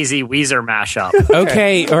the Jay-Z Weezer mashup.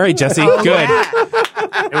 Okay. All right, Jesse. Good. Yeah.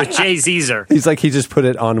 It was Jay-Zer. He's like, he just put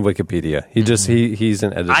it on Wikipedia. He's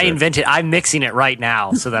an editor. I'm mixing it right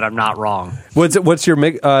now so that I'm not wrong. What's your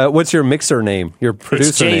mixer name? Your It's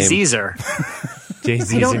producer name? Jay-Zer.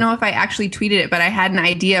 Jay-Z. I don't know if I actually tweeted it, but I had an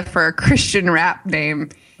idea for a Christian rap name.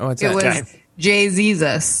 Oh, what's it that? was Okay.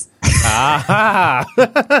 Jay-Jesus. Aha.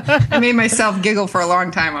 I made myself giggle for a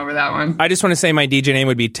long time over that one. I just want to say my DJ name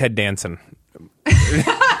would be Ted Danson.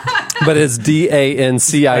 But it's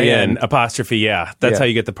DANCIN. Apostrophe, yeah. That's Yeah. how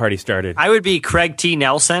you get the party started. I would be Craig T.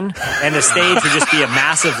 Nelson, and the stage would just be a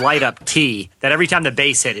massive light up T that every time the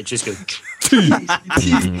bass hit, it just goes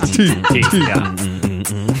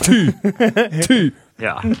T.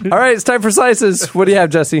 Yeah. All right, it's time for slices. What do you have,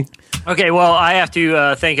 Jesse? Okay, well, I have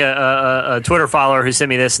to thank a Twitter follower who sent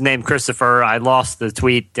me this named Christopher. I lost the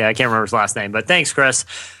tweet. I can't remember his last name, but thanks, Chris.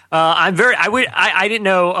 I didn't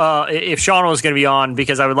know if Shauna was going to be on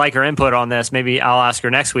because I would like her input on this. Maybe I'll ask her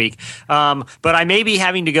next week. But I may be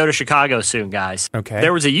having to go to Chicago soon, guys. Okay.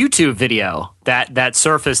 There was a YouTube video that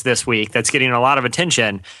surfaced this week that's getting a lot of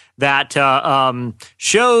attention that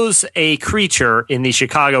shows a creature in the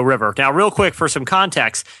Chicago River. Now, real quick for some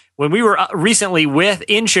context, when we were recently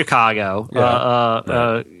in Chicago,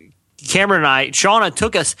 Cameron and I, Shauna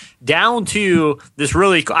took us down to this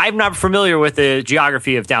really, I'm not familiar with the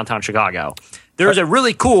geography of downtown Chicago. There's a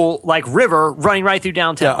really cool river running right through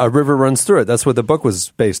downtown. Yeah, a river runs through it. That's what the book was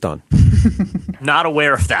based on. Not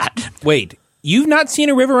aware of that. Wait, you've not seen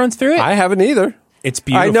a river runs through it? I haven't either. It's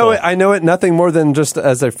beautiful. I know it nothing more than just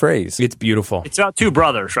as a phrase. It's beautiful. It's about two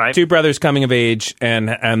brothers, right? Two brothers coming of age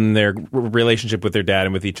and their relationship with their dad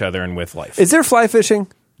and with each other and with life. Is there fly fishing?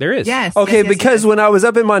 There is. Yes. Okay, yes, yes, because yes. when I was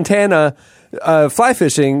up in Montana fly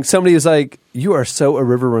fishing, somebody was like, "You are so a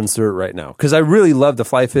river runs through it right now." Because I really love the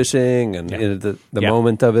fly fishing and the Yeah.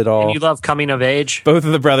 moment of it all. And you love coming of age. Both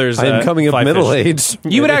of the brothers. I am coming of fly middle fish. age.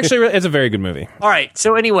 You would actually. It's a very good movie. All right.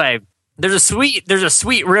 So anyway, there's a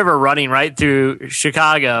sweet river running right through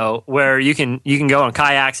Chicago where you can go on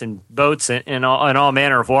kayaks and boats and all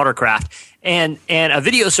manner of watercraft. And a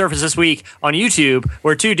video surfaced this week on YouTube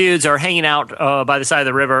where two dudes are hanging out by the side of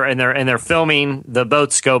the river and they're filming the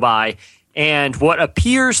boats go by. And what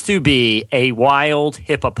appears to be a wild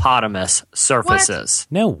hippopotamus surfaces.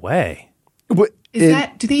 No way. What- Is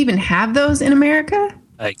that? Do they even have those in America?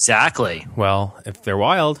 Exactly. Well, if they're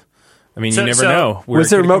wild, I mean, So- you never so- know. Where Was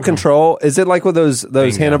it there could remote come from. control? Is it like with those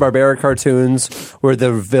Bingo. Hanna-Barbera cartoons where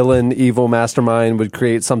the villain, evil mastermind would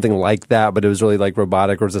create something like that, but it was really like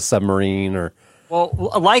robotic, or was a submarine, or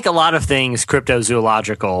Well, like a lot of things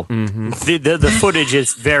cryptozoological, the footage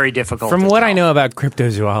is very difficult. From to what tell. I know about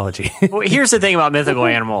cryptozoology, Well, here's the thing about mythical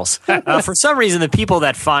animals. For some reason, the people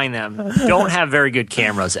that find them don't have very good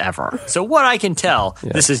cameras ever. So what I can tell,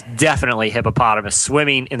 this is definitely hippopotamus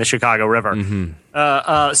swimming in the Chicago River.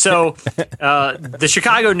 So the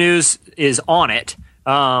Chicago News is on it.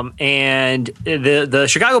 And the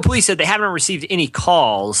Chicago police said they haven't received any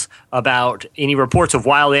calls about any reports of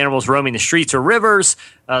wild animals roaming the streets or rivers.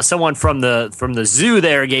 Someone from the zoo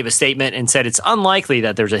there gave a statement and said it's unlikely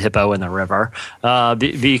that there's a hippo in the river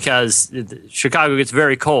because Chicago gets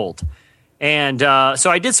very cold. And so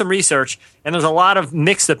I did some research, and there's a lot of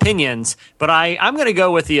mixed opinions, but I'm going to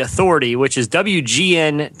go with the authority, which is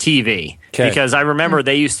WGN TV, Okay. because I remember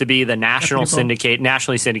they used to be the nationally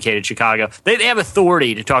syndicated Chicago. They have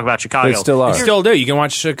authority to talk about Chicago. they still are. you still do. You can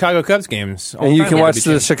watch Chicago Cubs games, all And the you time can on watch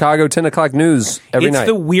WGN. the Chicago 10 o'clock news every It's night.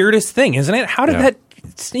 the weirdest thing, isn't it? How did Yeah. that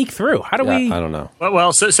sneak through? How do Yeah, we? I don't know.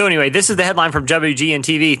 Well, so anyway, this is the headline from WGN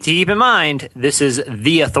TV. To keep in mind, this is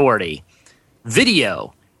the authority.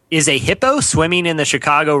 Video. Is a hippo swimming in the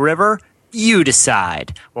Chicago River? You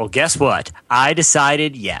decide. Well, guess what? I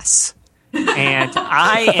decided yes. And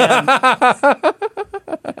I am.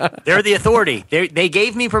 They're the authority. They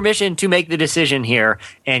gave me permission to make the decision here.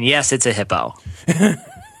 And yes, it's a hippo.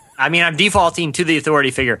 I mean, I'm defaulting to the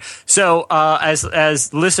authority figure. So,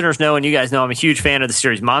 as listeners know, and you guys know, I'm a huge fan of the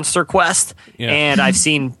series Monster Quest. Yeah. And I've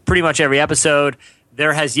seen pretty much every episode.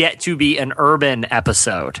 There has yet to be an urban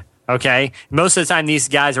episode. Okay. Most of the time, these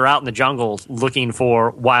guys are out in the jungle looking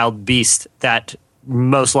for wild beasts that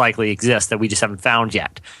most likely exist that we just haven't found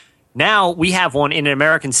yet. Now we have one in an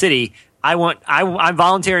American city I'm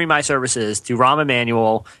volunteering my services to Rahm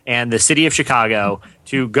Emanuel and the city of Chicago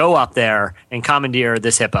to go up there and commandeer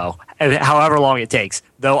this hippo, however long it takes.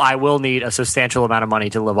 Though I will need a substantial amount of money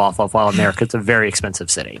to live off of while I'm there because it's a very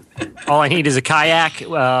expensive city. All I need is a kayak,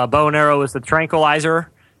 bow and arrow is the tranquilizer.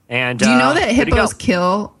 And do you know that hippos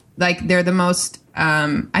kill? Like they're the most.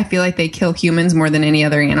 I feel like they kill humans more than any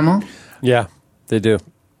other animal. Yeah, they do.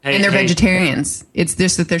 And they're vegetarians. It's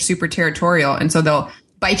just that they're super territorial, and so they'll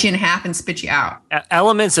bite you in half and spit you out.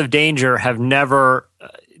 Elements of danger have never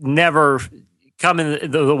come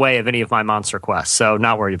in the way of any of my monster quests, so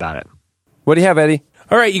not worried about it. What do you have, Eddie?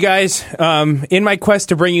 All right, you guys. In my quest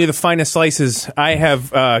to bring you the finest slices, I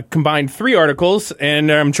have combined 3 articles,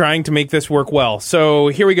 and I'm trying to make this work well. So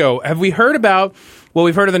here we go. Have we heard about... Well,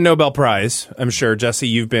 we've heard of the Nobel Prize. I'm sure, Jesse,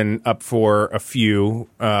 you've been up for a few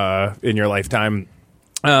in your lifetime.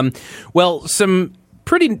 Well, some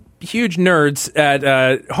pretty huge nerds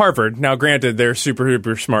at Harvard, now granted they're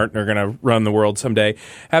super smart and are going to run the world someday,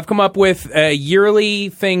 have come up with a yearly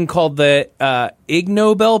thing called the Ig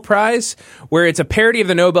Nobel Prize, where it's a parody of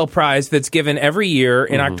the Nobel Prize that's given every year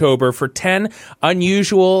in October for 10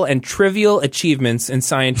 unusual and trivial achievements in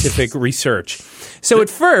scientific research. So at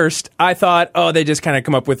first, I thought, they just kind of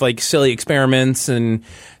come up with like silly experiments, and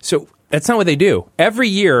so that's not what they do. Every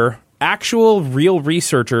year, actual real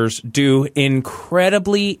researchers do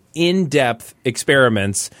incredibly in-depth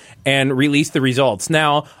experiments and release the results.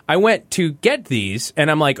 Now, I went to get these, and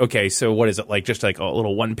I'm like, okay, so what is it, like just like a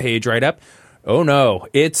little one-page write-up? Oh, no.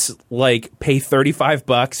 It's like pay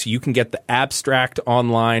 $35. You can get the abstract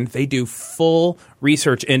online. They do full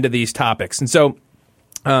research into these topics. And so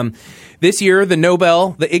this year,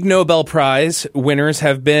 the Ig Nobel Prize winners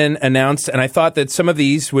have been announced, and I thought that some of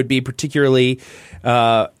these would be particularly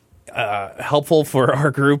helpful for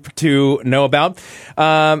our group to know about.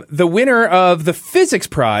 The winner of the Physics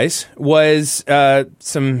Prize was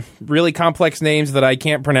some really complex names that I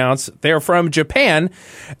can't pronounce. They're from Japan,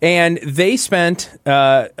 and they spent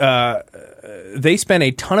a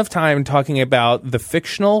ton of time talking about the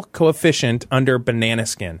fictional coefficient under banana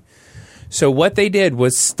skin. So what they did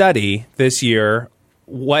was study this year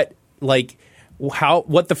what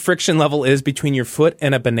the friction level is between your foot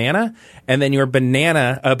and a banana, and then your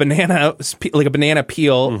banana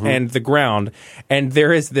peel and the ground. And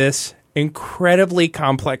there is this incredibly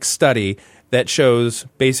complex study that shows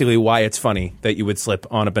basically why it's funny that you would slip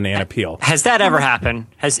on a banana peel. Has that ever happened?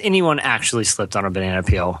 Has anyone actually slipped on a banana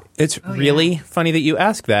peel? It's really funny that you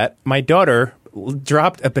ask that. My daughter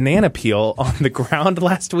dropped a banana peel on the ground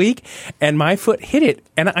last week, and my foot hit it,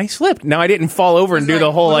 and I slipped. Now, I didn't fall over and do the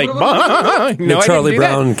whole, no, Charlie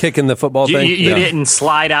Brown kicking the football thing? You didn't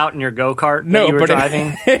slide out in your go-kart that you were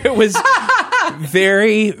driving? It was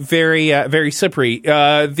very, very, very slippery.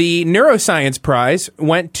 The Neuroscience Prize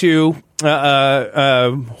went to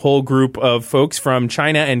a whole group of folks from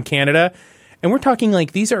China and Canada, and we're talking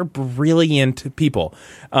like these are brilliant people.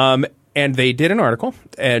 And they did an article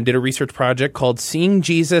and did a research project called Seeing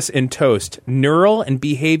Jesus in Toast, Neural and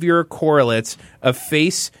Behavior Correlates of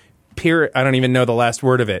Face Peer. I don't even know the last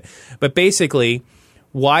word of it. But basically,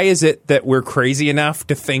 why is it that we're crazy enough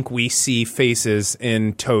to think we see faces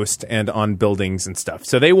in toast and on buildings and stuff?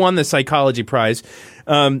 So they won the psychology prize.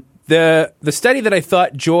 The study that I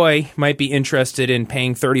thought Joy might be interested in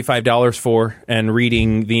paying $35 for and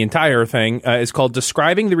reading the entire thing is called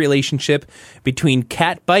Describing the Relationship Between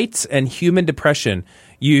Cat Bites and Human Depression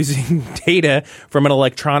Using Data from an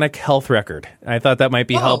Electronic Health Record. I thought that might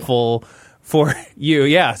be helpful for you.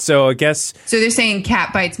 Yeah. So I guess. So they're saying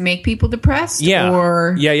cat bites make people depressed? Yeah.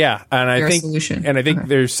 Or yeah. And I think, solution? And I think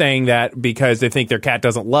they're saying that because they think their cat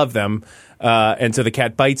doesn't love them. And so the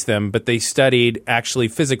cat bites them, but they studied actually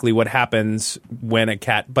physically what happens when a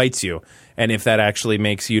cat bites you and if that actually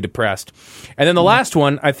makes you depressed. And then the last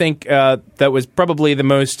one, I think that was probably the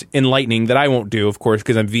most enlightening that I won't do, of course,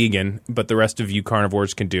 because I'm vegan, but the rest of you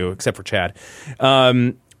carnivores can do, except for Chad.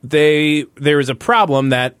 There is a problem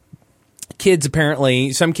that kids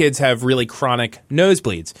apparently, some kids have really chronic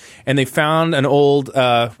nosebleeds, and they found an old,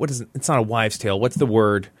 it's not a wives' tale, what's the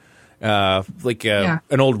word?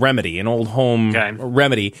 An old remedy, an old home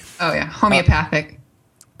remedy. Oh, yeah. Homeopathic.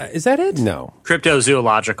 Is that it? No.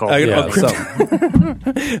 Cryptozoological.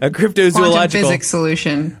 A cryptozoological quantum physics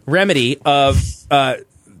solution remedy of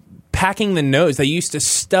packing the nose. They used to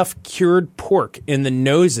stuff cured pork in the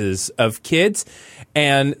noses of kids,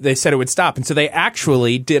 and they said it would stop. And so they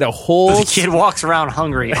actually did a whole... The kid walks around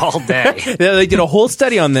hungry all day. They did a whole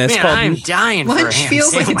study on this. Man, I'm dying for a lunch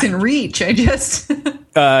feels like it's in reach.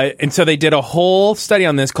 And so they did a whole study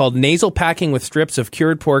on this called nasal packing with strips of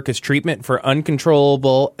cured pork as treatment for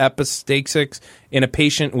uncontrollable epistaxis in a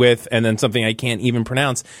patient with, and then something I can't even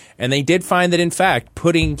pronounce. And they did find that, in fact,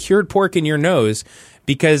 putting cured pork in your nose,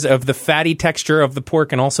 because of the fatty texture of the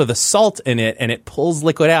pork and also the salt in it, and it pulls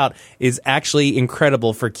liquid out, is actually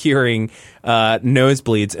incredible for curing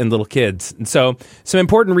nosebleeds in little kids. And so some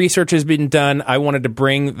important research has been done. I wanted to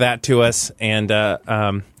bring that to us, and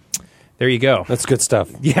there you go. That's good stuff.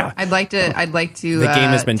 Yeah. I'd like to The game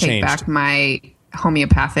has been take changed. back my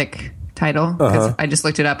homeopathic title, because I just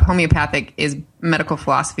looked it up. Homeopathic is medical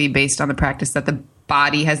philosophy based on the practice that the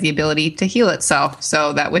body has the ability to heal itself.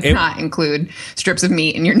 So that would not include strips of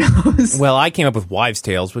meat in your nose. Well, I came up with wives'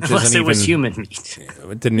 tales, which Unless isn't it even was human meat.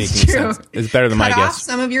 It didn't make any True. sense. It's better than my Cut off guess.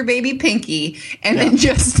 some of your baby pinky and then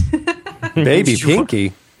just Baby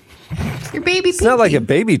pinky. your baby pinky. It's not like a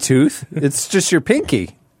baby tooth. It's just your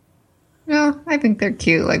pinky. No, I think they're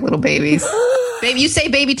cute, like little babies. Baby, you say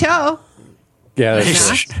baby toe. Yeah, Not.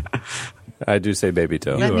 that's I do say baby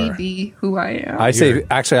toe. Let me be who I am.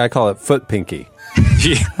 I call it foot pinky.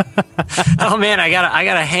 Oh man, I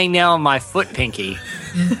gotta hang down my foot pinky.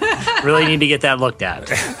 Really need to get that looked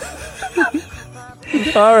at.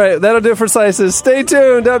 All right, that'll do it for Slices. Stay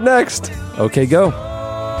tuned. Up next, okay, go.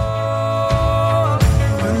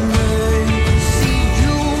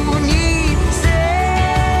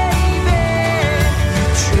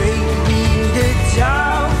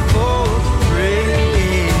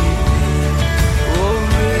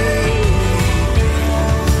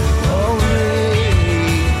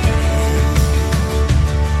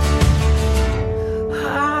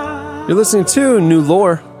 You're listening to New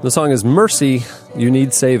Lore. The song is Mercy, You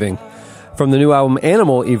Need Saving, from the new album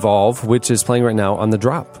Animal Evolve, which is playing right now on The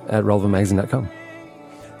Drop at relevantmagazine.com.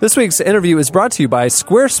 This week's interview is brought to you by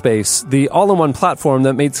Squarespace, the all-in-one platform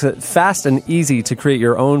that makes it fast and easy to create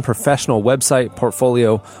your own professional website,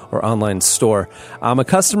 portfolio, or online store. I'm a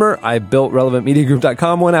customer. I built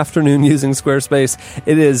RelevantMediaGroup.com one afternoon using Squarespace.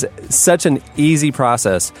 It is such an easy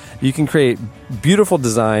process. You can create beautiful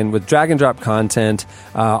design with drag-and-drop content.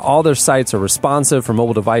 All their sites are responsive for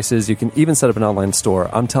mobile devices. You can even set up an online store.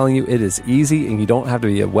 I'm telling you, it is easy, and you don't have to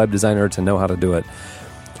be a web designer to know how to do it.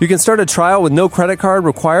 You can start a trial with no credit card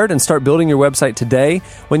required and start building your website today.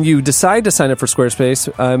 When you decide to sign up for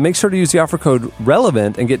Squarespace, make sure to use the offer code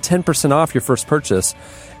RELEVANT and get 10% off your first purchase,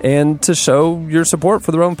 and to show your support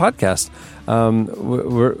for the Relevant Podcast.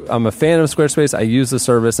 I'm a fan of Squarespace. I use the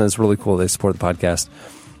service, and it's really cool they support the podcast.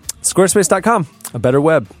 Squarespace.com. A better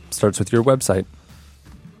web starts with your website.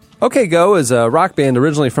 OK Go is a rock band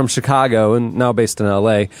originally from Chicago and now based in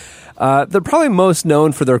LA. They're probably most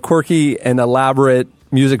known for their quirky and elaborate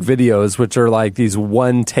music videos, which are like these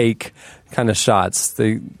one-take kind of shots.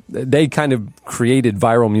 They kind of created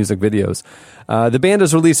viral music videos. The band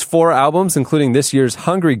has released 4 albums, including this year's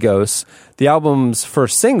Hungry Ghosts. The album's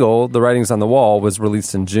first single, The Writings on the Wall, was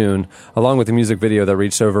released in June, along with a music video that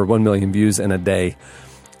reached over 1 million views in a day.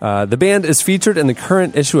 The band is featured in the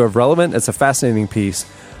current issue of Relevant. It's a fascinating piece.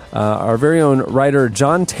 Our very own writer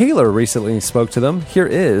John Taylor recently spoke to them. Here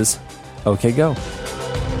is OK Go.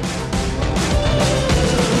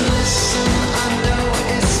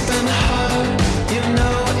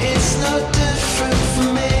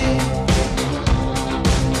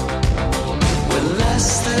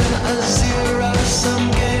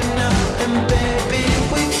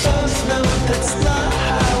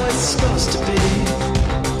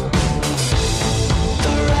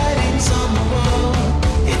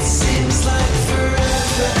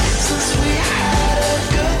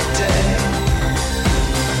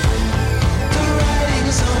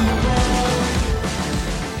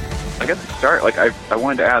 Start, like I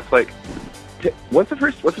wanted to ask, like, what's the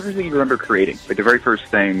first thing you remember creating, like the very first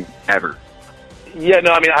thing ever? Yeah,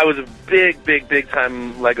 no, I mean, I was a big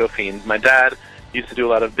time Lego fiend. My dad used to do a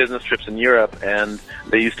lot of business trips in Europe, and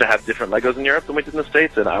they used to have different Legos in Europe than we did in the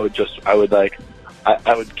States, and I would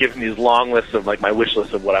give him these long lists of, like, my wish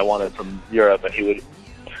list of what I wanted from Europe, and he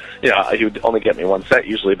would only get me one set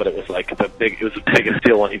usually, but it was like the biggest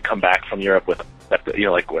deal when he'd come back from Europe with,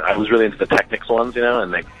 like when I was really into the Technics ones,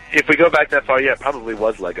 and like, if we go back that far, yeah, it probably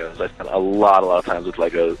was Legos. I spent a lot of time with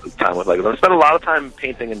Legos. I spent a lot of time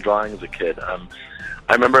painting and drawing as a kid. I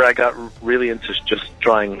remember I got really into just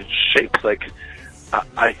drawing shapes. Like,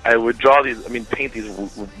 I would draw these, paint these,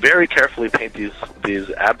 very carefully paint these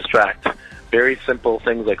abstract, very simple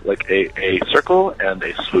things like a circle and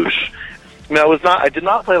a swoosh. I did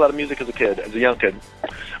not play a lot of music as a young kid.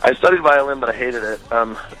 I studied violin, but I hated it.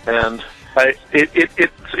 And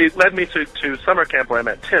it led me to summer camp where I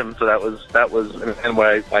met Tim. So that was, and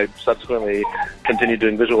where I subsequently continued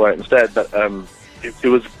doing visual art instead. But it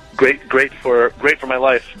was great for my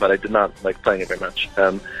life, but I did not like playing it very much.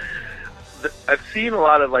 I've seen a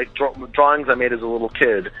lot of like drawings I made as a little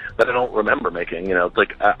kid that I don't remember making. You know, it's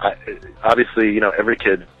like obviously, you know, every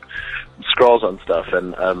kid scrawls on stuff,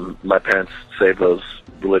 and my parents saved those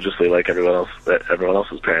religiously, like everyone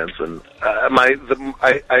else's parents. And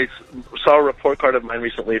I saw a report card of mine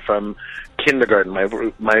recently from kindergarten.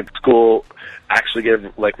 My school actually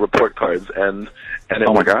gave like report cards, and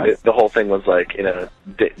the whole thing was like, you know,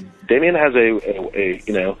 Damien has a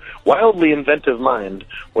you know, wildly inventive mind.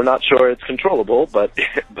 We're not sure it's controllable, but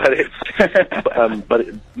it's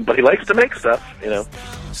but he likes to make stuff, you know.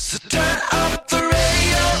 So turn up the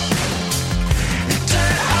radio,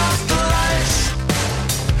 turn off the lights.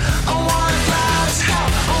 I want it loud as hell,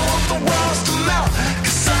 I want the walls to melt,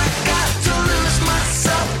 'cause I got to lose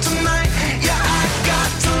myself tonight. Yeah, I got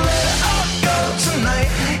to let it all go tonight.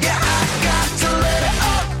 Yeah, I got to let it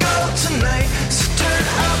all go tonight. So turn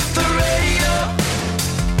up the radio,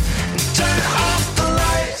 turn off the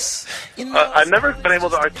lights. You know, I've never been able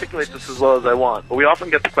to articulate this as well as I want, but we often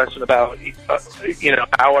get the question about, you know,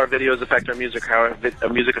 how our videos affect our music, how our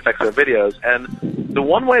music affects our videos. And the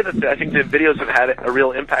one way that I think the videos have had a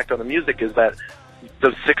real impact on the music is that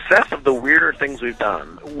the success of the weirder things we've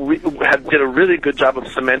done, we did a really good job of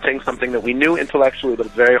cementing something that we knew intellectually, but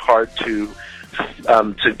it's very hard to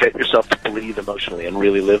get yourself to believe emotionally and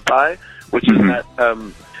really live by, which is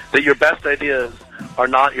that your best ideas are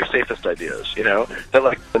not your safest ideas, you know? That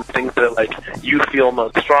like the things that like you feel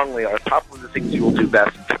most strongly are probably the things you will do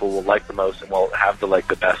best and people will like the most and will have the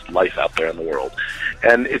best life out there in the world.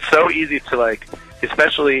 And it's so easy to like,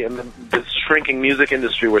 especially in this shrinking music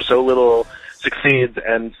industry where so little succeeds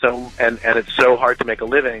and it's so hard to make a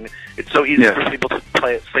living, it's so easy for people to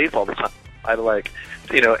play it safe all the time. Try to like,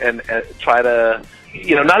 you know, and try to,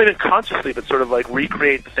 you know, not even consciously, but sort of like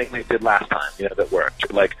recreate the thing they did last time, you know, that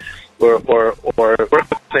worked. Like, or work with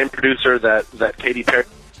the same producer that Katy Perry,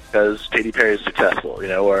 because Katy Perry is successful, you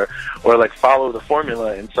know, or like follow the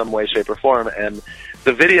formula in some way, shape, or form. And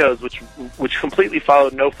the videos, which completely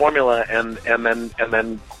followed no formula, and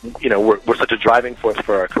then you know, were such a driving force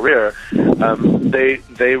for our career.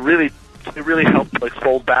 They really helped like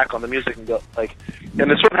fold back on the music and go like, and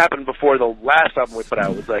this sort of happened before the last album we put out.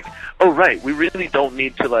 It was like, oh right, we really don't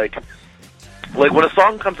need to like when a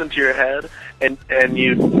song comes into your head and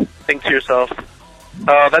you think to yourself,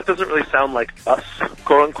 that doesn't really sound like us,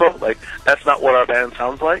 quote unquote. Like that's not what our band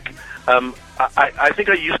sounds like. I think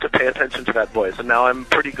I used to pay attention to that voice, and now I'm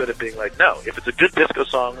pretty good at being like, no, if it's a good disco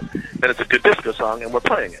song, then it's a good disco song, and we're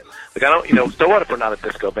playing it. Like I don't, you know, so what if we're not a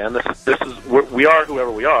disco band? We are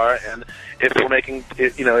whoever we are, and if we're making,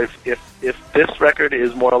 you know, if this record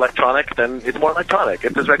is more electronic, then it's more electronic.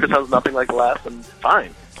 If this record sounds nothing like the last, then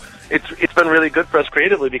fine. It's been really good for us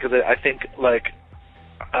creatively because I think like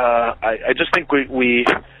I just think we're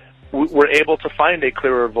able to find a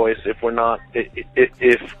clearer voice if we're not,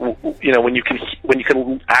 if you know, when you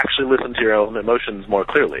can actually listen to your own emotions more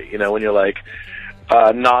clearly, you know, when you're like,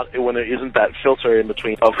 not when there isn't that filter in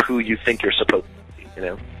between of who you think you're supposed to be, you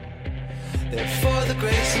know. therefore the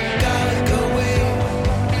grace of God go away.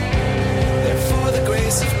 Therefore the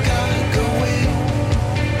grace of God go away.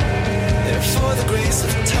 Therefore the grace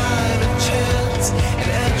of time and chance and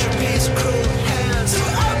entropy's cruel hands. So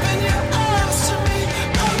open your arms to me,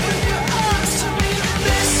 open your arms to me.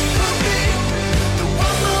 This will be the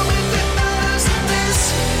one moment that matters. This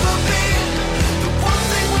will be the one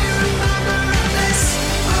thing we remember. And this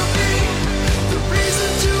will be the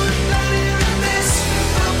reason to ignite it. And this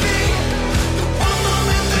will be the one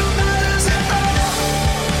moment that matters at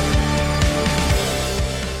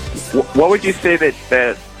all. What would you say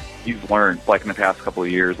that you've learned, like in the past couple of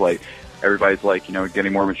years? Like everybody's like, you know,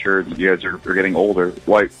 getting more mature. You guys are getting older.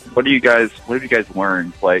 What have you guys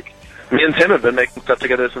learned? Like, me and Tim have been making stuff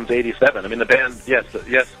together since '87. I mean, the band, yes,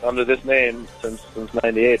 under this name since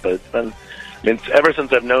 '98. But it's been, I mean, ever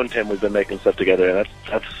since I've known Tim, we've been making stuff together, and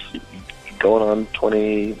that's going on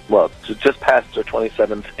just past our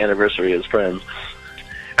 27th anniversary as friends.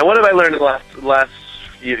 And what have I learned in the last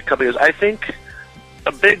couple of years? I think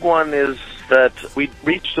a big one is that we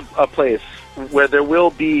reached a place where there will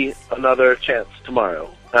be another chance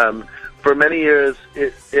tomorrow. For many years,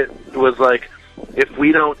 it was like, if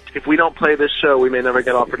we don't play this show, we may never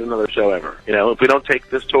get offered another show ever. You know, if we don't take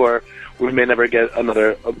this tour, we may never get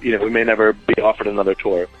another. You know, we may never be offered another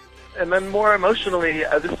tour. And then more emotionally,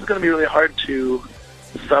 this is going to be really hard to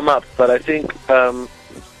sum up, but I think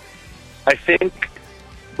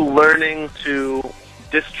learning to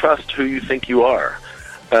distrust who you think you are,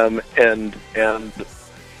 and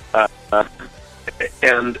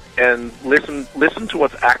and listen to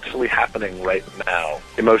what's actually happening right now,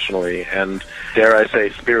 emotionally, and dare I say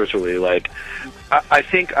spiritually. Like, I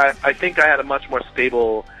think I had a much more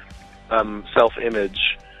stable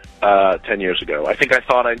self-image 10 years ago. I think I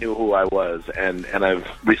thought I knew who I was, and I've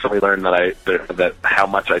recently learned that how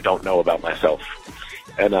much I don't know about myself,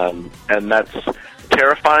 and that's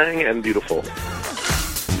terrifying and beautiful.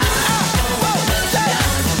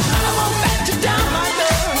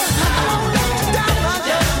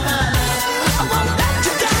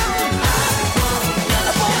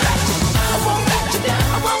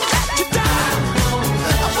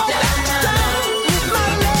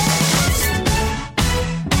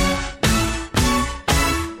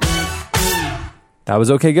 That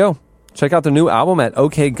was OK Go. Check out their new album at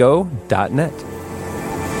okgo.net.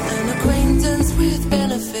 An acquaintance with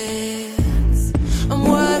benefits. I'm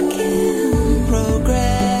work in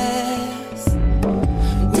progress.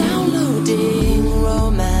 Downloading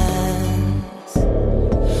romance.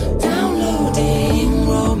 Downloading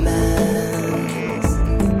romance.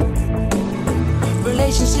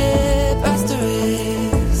 Relationship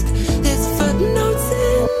asterisk. There's footnotes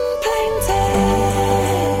in plain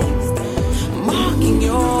text. Marking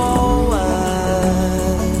your words.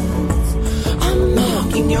 I'm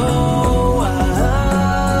marking your words.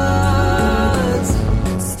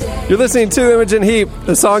 You're listening to Imogen Heap.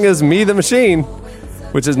 The song is Me the Machine,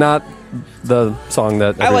 which is not the song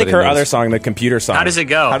that I like everybody her knows. other song, the computer song. How does it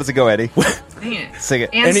go? How does it go, Eddie? Dang it. Sing it.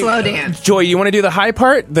 And slow dance. Joy, you want to do the high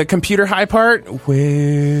part? The computer high part?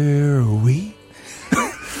 Where are we?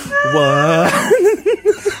 What?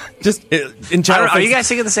 Just in Chad. Are you guys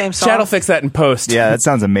singing the same song? Chad will fix that in post. Yeah, that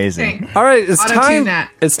sounds amazing. All right, it's Auto-tune time.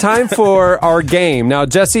 that. It's time for our game. Now,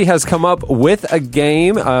 Jesse has come up with a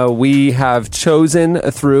game. We have chosen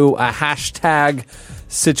through a hashtag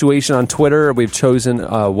situation on Twitter. We've chosen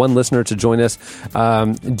one listener to join us.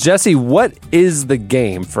 Jesse, what is the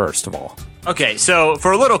game, first of all? Okay, so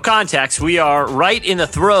for a little context, we are right in the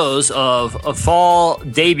throes of a fall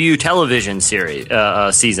debut television series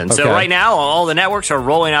season. So Okay. right now, all the networks are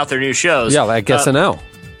rolling out their new shows. Yeah, like SNL.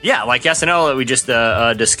 Yeah, like SNL that we just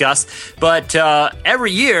discussed. But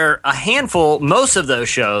every year, a handful, most of those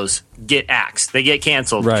shows get axed. They get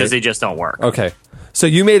canceled Right. because they just don't work. Okay. So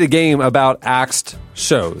you made a game about axed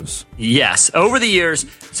shows. Yes. Over the years,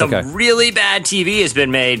 some Okay. really bad TV has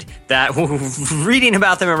been made that reading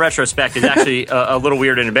about them in retrospect is actually a little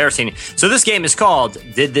weird and embarrassing. So this game is called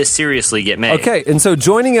Did This Seriously Get Made? Okay, and so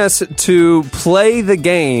joining us to play the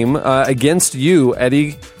game against you,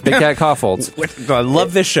 Eddie Big Cat Kaufholz, I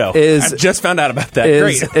love this show. Is- I just found out about that.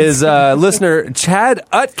 is Great. listener Chad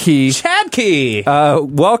Utke. Chadkey.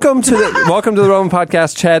 Welcome to the Roman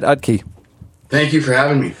Podcast, Chad Utke. Thank you for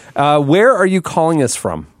having me. Where are you calling us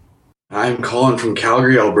from? I'm calling from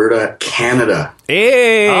Calgary, Alberta, Canada.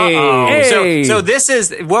 Hey. Hey. So this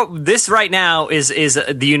is what this right now is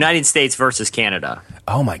the United States versus Canada.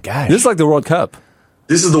 Oh my gosh. This is like the World Cup.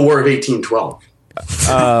 This is the War of 1812.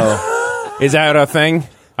 Is that a thing?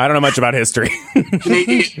 I don't know much about history.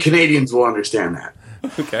 Canadians will understand that.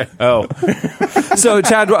 Okay. Oh. So,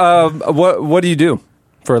 Chad, what do you do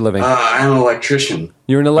for a living? I'm an electrician.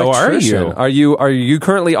 You're an electrician. are you? Are you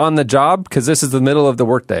currently on the job? Because this is the middle of the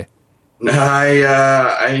workday.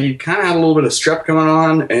 I kind of had a little bit of strep going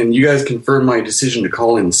on, and you guys confirmed my decision to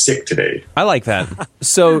call in sick today. I like that.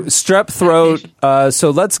 So strep throat.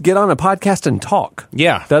 So let's get on a podcast and talk.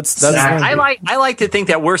 Yeah. That's. Exactly. I like to think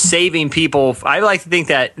that we're saving people. I like to think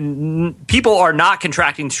that people are not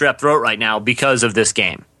contracting strep throat right now because of this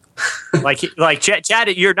game. like Chad,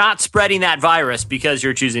 you're not spreading that virus because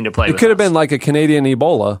you're choosing to play. It with could have us. been like a Canadian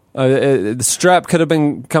Ebola. The strep could have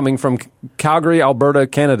been coming from Calgary, Alberta,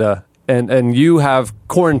 Canada, and you have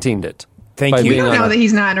quarantined it. Thank by you. being You don't on know a- that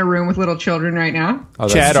he's not in a room with little children right now. Oh,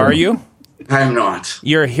 that's Chad, true. are you? I'm not.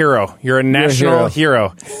 You're a hero. You're a national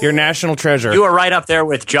hero. You're a national treasure. You are right up there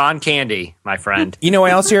with John Candy, my friend. You know why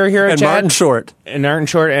else you're a hero, And Chad? Martin Short. And Martin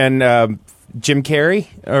Short and Jim Carrey,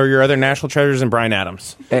 or your other national treasures, and Bryan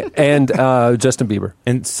Adams And Justin Bieber.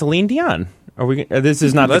 and Celine Dion. Are we? This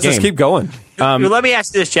is not Let's the game. just keep going. Well, let me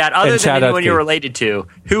ask you this, Chad. Other than Chad anyone Utke. you're related to,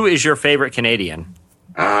 who is your favorite Canadian?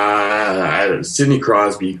 Sidney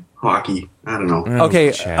Crosby, hockey. I don't know.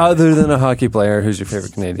 Okay, Chad. other than a hockey player, who's your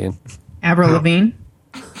favorite Canadian? Avril Lavigne.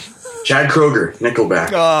 Chad Kroger,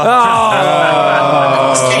 Nickelback.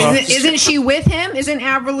 Isn't she with him? Isn't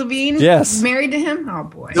Avril Lavigne Yes. married to him? Oh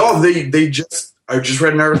boy. No, they just. I just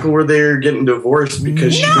read an article where they're getting divorced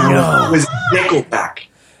because she found out it was Nickelback.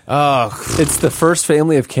 Oh, It's the first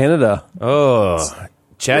family of Canada. oh,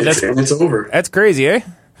 Chad, And it's over. that's crazy, eh?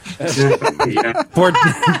 Yeah.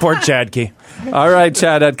 Poor Chad Key. All right,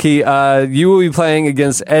 Chad Utke, you will be playing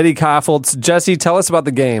against Eddie Koffoltz. Jesse, tell us about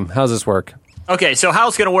the game. How's this work? Okay, so how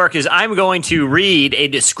it's going to work is I'm going to read a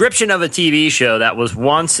description of a TV show that was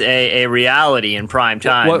once a reality in prime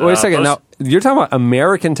time. Wait a second. Now, you're talking about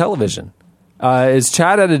American television. Is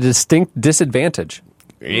Chad at a distinct disadvantage?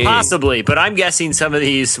 Possibly, but I'm guessing some of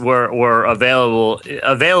these were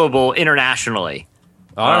available internationally.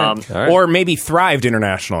 All right. Or maybe thrived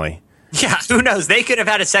internationally. Yeah, who knows? They could have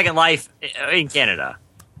had a second life in Canada.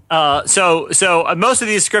 So most of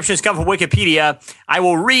these descriptions come from Wikipedia. I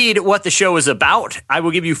will read what the show is about. I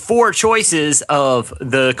will give you 4 choices of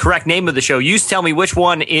the correct name of the show. You tell me which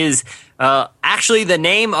one is actually the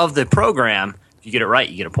name of the program. If you get it right,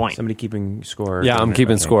 you get a point. Somebody keeping score. Yeah, I'm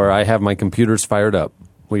keeping score. I have my computers fired up.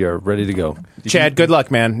 We are ready to go. Chad, good luck,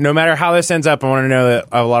 man. No matter how this ends up, I want to know that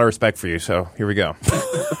I have a lot of respect for you. So here we go.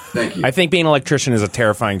 Thank you. I think being an electrician is a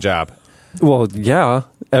terrifying job. Well, yeah.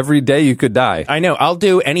 Every day you could die. I know. I'll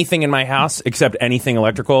do anything in my house except anything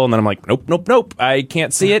electrical, and then I'm like, nope. I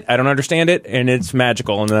can't see it. I don't understand it, and it's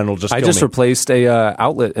magical, and then it'll just. I kill just me. replaced a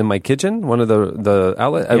outlet in my kitchen. One of the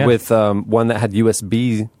outlet with one that had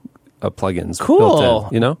USB plugins. Cool. Built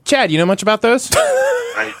in, you know, Chad, you know much about those?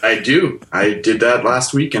 I do. I did that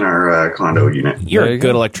last week in our condo unit. You're There a you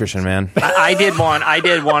good go. electrician, man. I did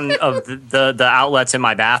one of the outlets in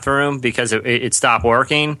my bathroom because it stopped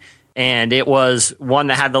working. And it was one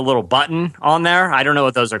that had the little button on there. I don't know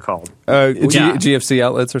what those are called. GFC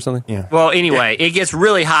outlets or something. Yeah. Well, anyway, it gets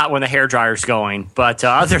really hot when the hairdryer's going. But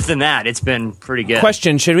other than that, it's been pretty good.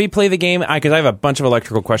 Question: should we play the game? Because I have a bunch of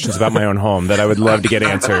electrical questions about my own home that I would love to get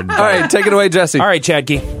answered. All right, take it away, Jesse. All right, Chad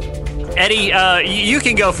Key. Eddie, you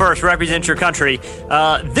can go first. Represent your country.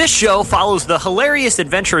 This show follows the hilarious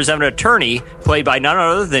adventures of an attorney played by none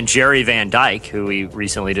other than Jerry Van Dyke, who we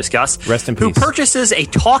recently discussed. Rest in who peace. purchases a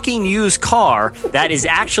talking used car that is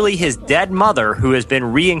actually his dead mother, who has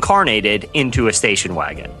been reincarnated into a station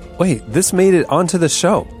wagon. Wait, this made it onto the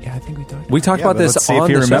show. Yeah, I think we talked. We talked about but let's this see if on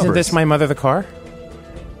he the show. remembers. Isn't this my mother the car?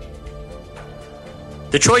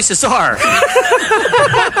 The choices are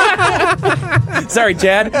Sorry,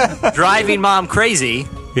 Chad. driving mom crazy,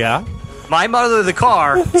 Yeah. my mother the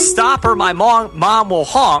car, stop or my mom will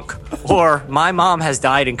honk, or my mom has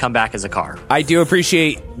died and come back as a car. I do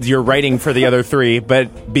appreciate your writing for the other 3,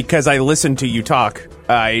 but because I listened to you talk,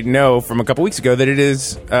 I know from a couple weeks ago that it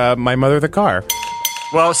is my mother the car.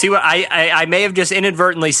 Well, see what I may have just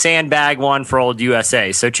inadvertently sandbagged one for old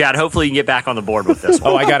USA. So, Chad, hopefully you can get back on the board with this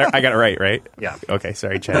one. Oh, I got it right? Yeah. Okay,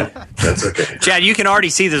 sorry, Chad. That's okay. Chad, you can already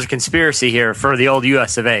see there's a conspiracy here for the old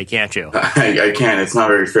US of A, can't you? I can. It's not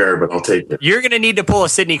very fair, but I'll take it. You're going to need to pull a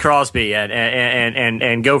Sidney Crosby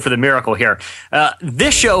and go for the miracle here.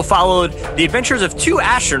 This show followed the adventures of 2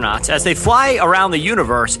 astronauts as they fly around the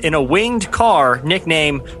universe in a winged car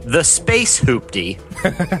nicknamed the Space Hoopty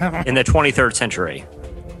in the 23rd century.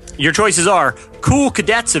 Your choices are Cool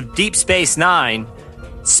Cadets of Deep Space Nine,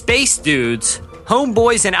 Space Dudes,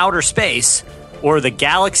 Homeboys in Outer Space, or the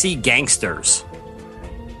Galaxy Gangsters.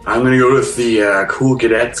 I'm going to go with the Cool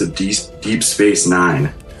Cadets of Deep Space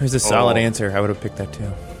Nine. There's a solid answer. I would have picked that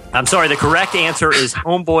too. I'm sorry, the correct answer is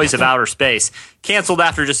Homeboys of Outer Space. Canceled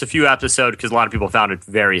after just a few episodes because a lot of people found it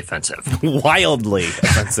very offensive. Wildly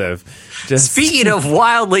offensive. Speaking of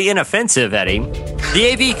wildly inoffensive, Eddie,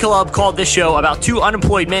 the AV Club called this show about 2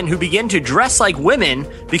 unemployed men who begin to dress like women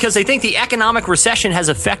because they think the economic recession has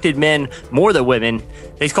affected men more than women.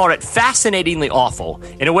 They called it fascinatingly awful,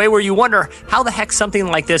 in a way where you wonder how the heck something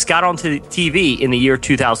like this got onto TV in the year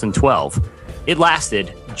 2012. It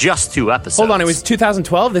lasted just 2 episodes. Hold on, it was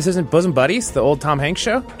 2012? This isn't Bosom Buddies, the old Tom Hanks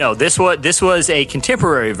show? No, this was a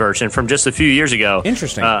contemporary version from just a few years ago.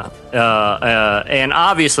 Interesting. And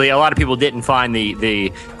obviously, a lot of people didn't find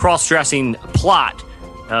the cross-dressing plot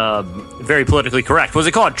very politically correct. Was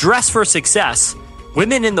it called Dress for Success?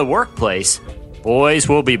 Women in the Workplace? Boys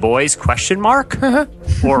will be boys? Question mark?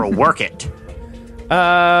 Or Work It?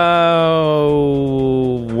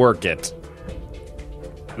 Work it.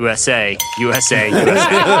 USA.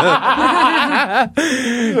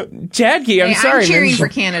 Chadkey, I'm Hey, sorry. I'm cheering man. for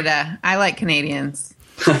Canada. I like Canadians.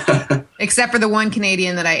 Except for the one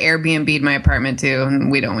Canadian that I Airbnb'd my apartment to, and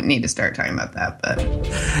we don't need to start talking about that. But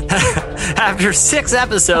After 6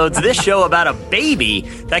 episodes, this show about a baby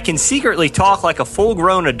that can secretly talk like a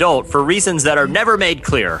full-grown adult for reasons that are never made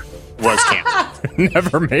clear was canceled.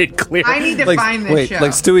 Never made clear. I need to find this show.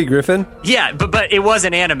 like Stewie Griffin? Yeah, but it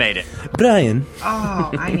wasn't animated. Brian. Oh,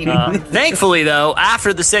 I need to find this. Thankfully, though,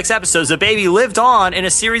 after the 6 episodes, the baby lived on in a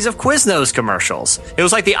series of Quiznos commercials. It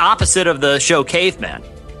was like the opposite of the show Cavemen,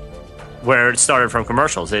 where it started from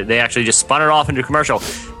commercials. They actually just spun it off into commercial.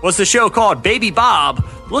 Was the show called Baby Bob,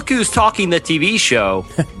 Look Who's Talking the TV Show,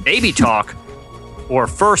 Baby Talk, or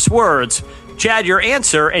First Words? Chad, your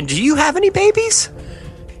answer, and do you have any babies?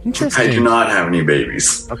 I do not have any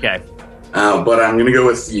babies. Okay. But I'm going to go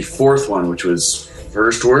with the fourth one, which was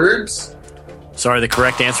First Words. Sorry, the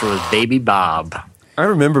correct answer was Baby Bob. I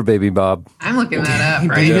remember Baby Bob. I'm looking that up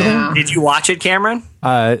right now. Did you watch it, Cameron?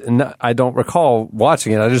 No, I don't recall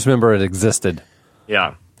watching it. I just remember it existed.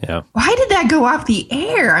 Yeah. Yeah. Why did that go off the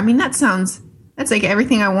air? I mean, that's like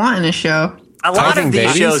everything I want in a show. A lot Talking of these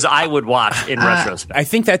babies? shows I would watch in retrospect. I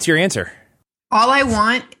think that's your answer. All I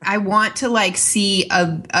want to like see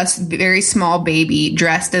a very small baby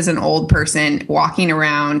dressed as an old person walking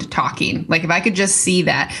around talking. Like if I could just see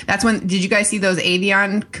that. That's when, did you guys see those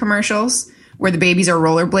Avion commercials where the babies are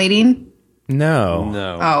rollerblading?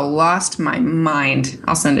 No. Oh, lost my mind.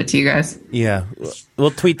 I'll send it to you guys. Yeah.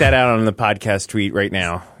 We'll tweet that out on the podcast tweet right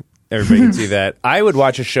now. Everybody can see that. I would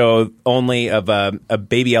watch a show only of a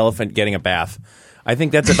baby elephant getting a bath. I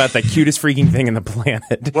think that's about the cutest freaking thing in the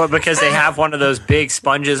planet. Well, because they have one of those big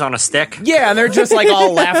sponges on a stick? Yeah, and they're just like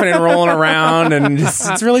all laughing and rolling around, and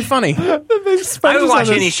it's really funny. I would watch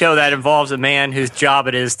any show that involves a man whose job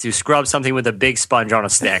it is to scrub something with a big sponge on a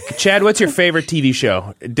stick. Chad, what's your favorite TV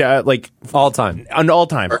show? Like All time. on all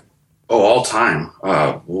time. Oh, all time.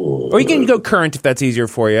 Or you can go current if that's easier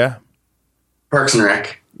for you. Parks and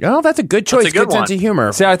Rec. Oh, that's a good choice. That's a good sense one. of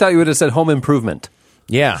humor. See, I thought you would have said Home Improvement.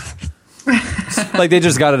 Yeah. Like they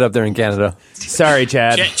just got it up there in Canada. Sorry,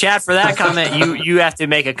 Chad. Chad, for that comment, you have to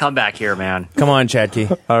make a comeback here, man. Come on, Chad Key.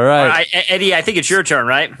 All right. Eddie, I think it's your turn,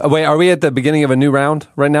 right? Wait, are we at the beginning of a new round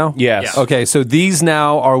right now? Yes. Yeah. Okay, so these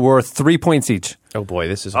now are worth 3 points each. Oh, boy,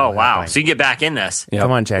 this is... Oh, wow. So you get back in this. Yep.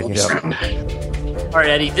 Come on, Chad Key. All right,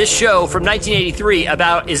 Eddie. This show from 1983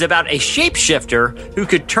 is about a shapeshifter who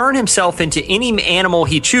could turn himself into any animal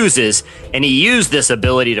he chooses, and he used this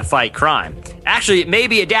ability to fight crime. Actually, it may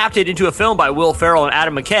be adapted into a film by Will Ferrell and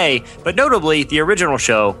Adam McKay, but notably, the original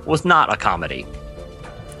show was not a comedy.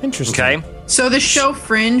 Interesting. Okay? So the show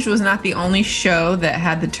Fringe was not the only show that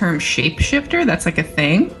had the term shapeshifter. That's like a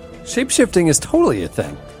thing. Shapeshifting is totally a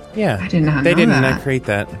thing. Yeah. I did not They know didn't that. create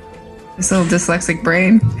that. This little dyslexic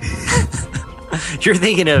brain. You're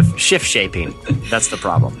thinking of shift shaping. That's the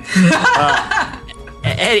problem.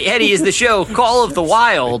 Eddie, is the show Call of the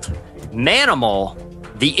Wild, Manimal,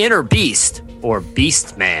 The Inner Beast, or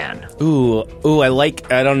Beast Man? Ooh, I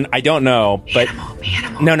don't know, but...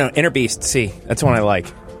 No, Inner Beast, see. That's the one I like.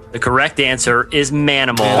 The correct answer is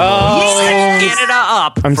Manimal. Oh. Setting Canada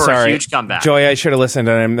up I'm for sorry. a huge comeback. Joy, I should have listened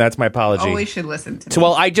to him. That's my apology. Always should listen to me. So,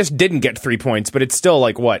 well, I just didn't get 3 points, but it's still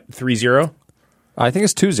like, what, 3-0? I think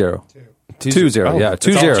it's 2-0. 2-0, Oh, yeah, that's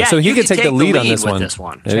all. 2-0. Chad, So he you could can take the lead on this with one. this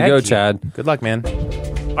one. There you go, Chad. Good luck, man.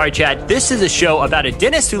 All right, Chad, this is a show about a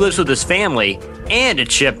dentist who lives with his family and a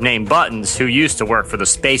chip named Buttons who used to work for the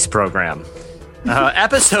space program.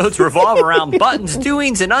 Episodes revolve around Buttons'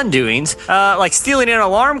 doings and undoings, like stealing an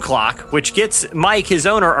alarm clock, which gets Mike, his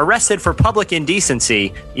owner, arrested for public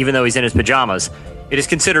indecency, even though he's in his pajamas. It is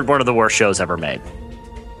considered one of the worst shows ever made.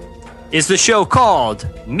 Is the show called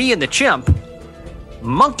Me and the Chimp,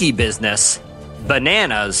 Monkey Business,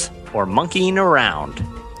 Bananas, or Monkeying Around?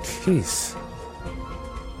 Jeez.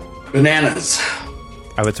 Bananas.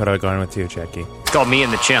 That's what I would go on with too, Jackie. It's called Me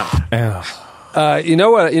and the Chimp. Oh. You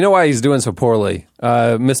know what? You know why he's doing so poorly?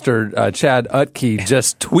 Mr. Chad Utke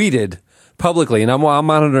just tweeted publicly, and I'm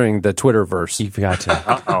monitoring the Twitterverse. You forgot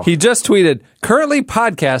to. He just tweeted, currently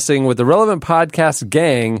podcasting with the Relevant Podcast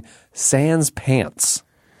gang, sans pants.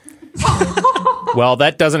 Well,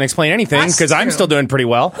 that doesn't explain anything That's because I'm true. still doing pretty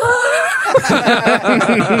well.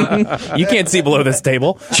 You can't see below this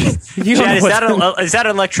table. You don't Chad, know is that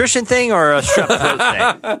an electrician thing or a strep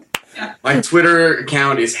throat thing? My Twitter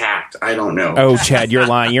account is hacked. I don't know. Oh, Chad, you're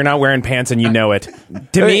lying. You're not wearing pants, and you know it.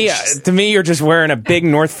 To me, you're just wearing a big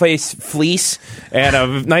North Face fleece and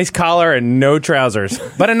a nice collar and no trousers,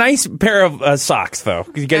 but a nice pair of socks, though.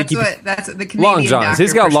 You got to That's keep what the Canadian Long johns. doctor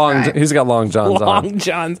He's got prescribed. long johns on. long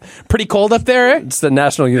johns. Pretty cold up there. Eh? It's the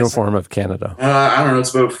national uniform of Canada. I don't know.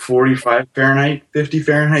 It's about 45 Fahrenheit, 50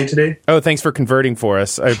 Fahrenheit today. Oh, thanks for converting for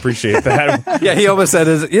us. I appreciate that. Yeah, he almost said,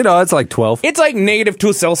 it's like 12. It's like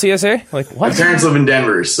 -2 Celsius, eh? Like My what? parents live in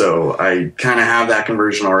Denver, so I kind of have that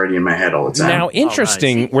conversion already in my head all the time. Now,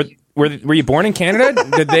 interesting. nice. Were you born in Canada?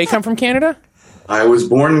 Did they come from Canada? I was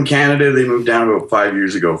born in Canada. They moved down about 5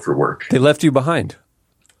 years ago for work. They left you behind.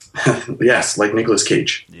 Yes, like Nicolas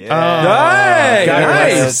Cage. Nice.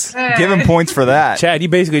 Give him points for that. Chad, you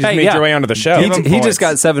basically just made your way onto the show. He Give him just points.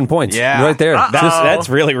 got 7 points. Yeah. Right there. That's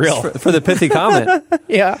really real. For the pithy comment.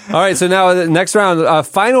 Yeah. All right, so now the next round,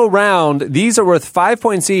 final round. These are worth 5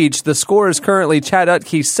 points each. The score is currently Chad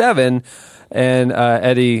Utke 7 and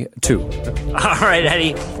Eddie 2. All right,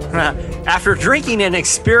 Eddie. After drinking an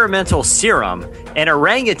experimental serum, an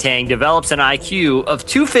orangutan develops an IQ of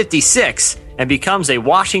 256 and becomes a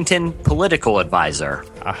Washington political advisor.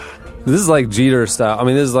 This is like Jeter style. I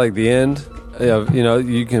mean, this is like the end.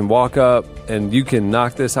 You can walk up and you can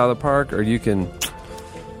knock this out of the park, or you can.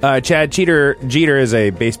 Chad, Jeter is a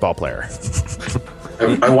baseball player.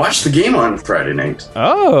 I watched the game on Friday night.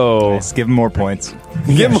 Oh. Let's give him more points.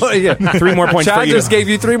 Give more, 3 more points Chad for you. just gave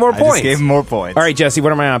you 3 more I points. just gave him more points. All right, Jesse,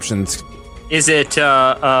 what are my options? Is it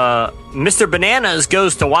Mr. Bananas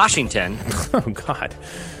goes to Washington, Oh, God.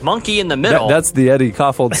 Monkey in the Middle, That's the Eddie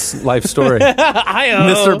Koffold's life story. I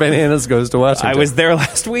know. Mr. Bananas goes to Washington. I was there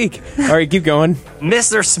last week. All right, keep going.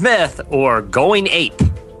 Mr. Smith, or Going Ape?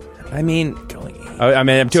 I mean,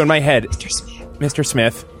 I'm doing my head. Mr.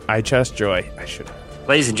 Smith, I trust Joy. I should.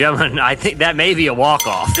 Ladies and gentlemen, I think that may be a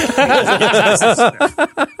walk-off.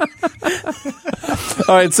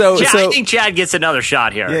 All right, so I think Chad gets another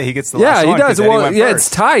shot here. Yeah, he gets the last he one. does. 'cause Eddie Well, went it's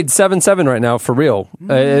first. tied 7-7 right now for real.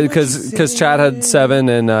 Because Chad had 7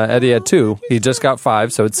 and Eddie had 2. He just got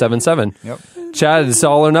 5, so it's 7-7. Yep. Chad, it's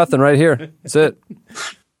all or nothing right here. That's it.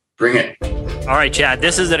 Bring it. All right, Chad,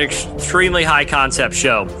 this is an extremely high-concept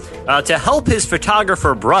show. To help his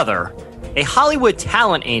photographer brother, a Hollywood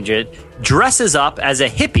talent agent dresses up as a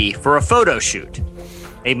hippie for a photo shoot.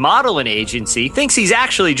 A modeling agency thinks he's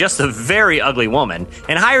actually just a very ugly woman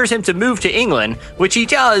and hires him to move to England, which he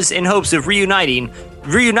does in hopes of reuniting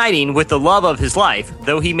with the love of his life,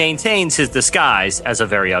 though he maintains his disguise as a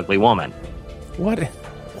very ugly woman. What?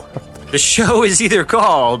 The show is either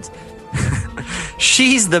called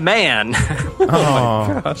She's the Man,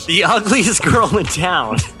 The Ugliest Girl in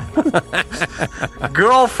Town,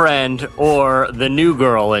 Girlfriend, or The New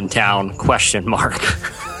Girl in Town, ?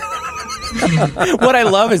 What I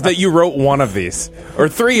love is that you wrote one of these, or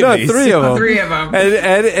 3 of these. 3 of them. 3 of them.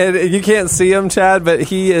 And you can't see him, Chad, but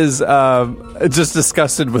he is just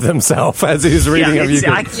disgusted with himself as he's reading them.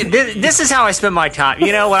 This is how I spend my time.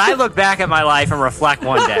 You know, when I look back at my life and reflect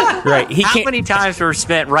one day, Right. how many times were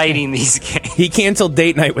spent writing these games? He canceled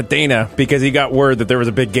date night with Dana because he got word that there was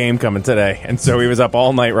a big game coming today, and so he was up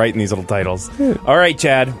all night writing these little titles. All right,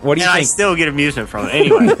 Chad, what do you And I think? still get amusement from it.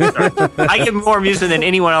 Anyway, I get more amusement than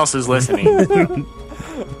anyone else who's listening. All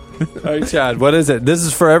right, Chad, what is it? This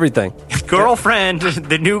is for everything. Girlfriend,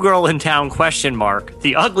 the new girl in town, ?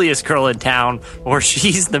 The ugliest girl in town, or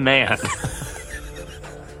She's the Man.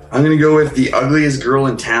 I'm going to go with the ugliest girl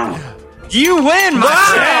in town. You win, my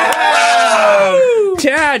friend!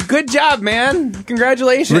 Chad, good job, man.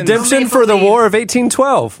 Congratulations. Redemption for the War of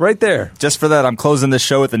 1812, right there. Just for that, I'm closing this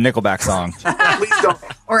show with the Nickelback song. Please don't.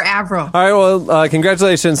 Or Avril. All right, well,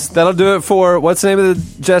 congratulations. That'll do it for, what's the name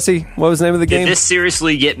of the, Jesse? What was the name of the Did game? this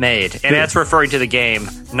seriously get made? And that's referring to the game,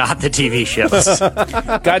 not the TV shows.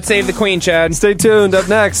 God save the Queen, Chad. Stay tuned. Up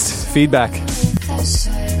next, feedback.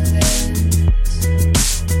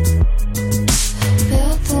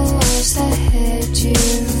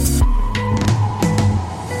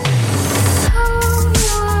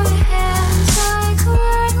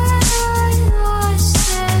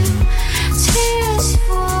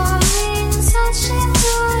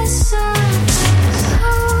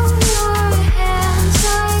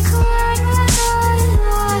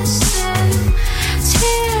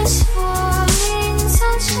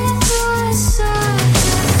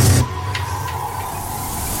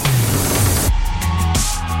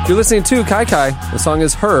 You're listening to Kai Kai. The song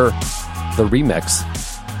is Her, the remix.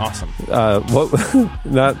 Awesome.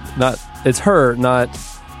 Not. It's Her, not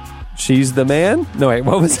She's the Man. No, wait.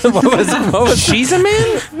 What was? She's a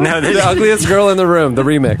man? No, The ugliest girl in the room. The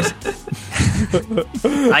remix.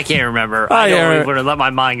 I can't remember. Hi, I don't Aaron. even want to let my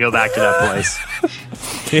mind go back to that place.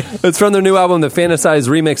 It's from their new album, The Fantasized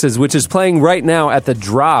Remixes, which is playing right now at The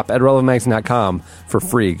Drop at relevantmagazine.com for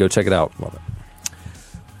free. Go check it out. Love it.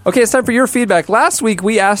 Okay, it's time for your feedback. Last week,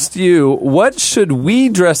 we asked you, what should we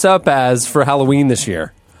dress up as for Halloween this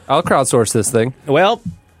year? I'll crowdsource this thing. Well,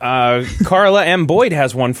 Carla M. Boyd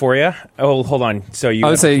has one for you. Oh, hold on. So I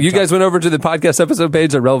would say you guys went over to the podcast episode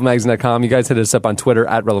page at relevantmagazine.com. You guys hit us up on Twitter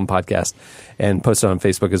at Relevant Podcast and post it on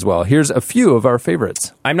Facebook as well. Here's a few of our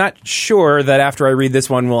favorites. I'm not sure that after I read this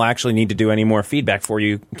one, we'll actually need to do any more feedback for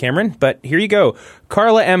you, Cameron, but here you go.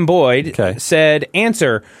 Carla M. Boyd said,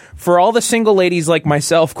 answer, for all the single ladies like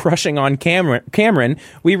myself crushing on Cameron,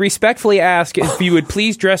 we respectfully ask if you would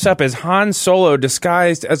please dress up as Han Solo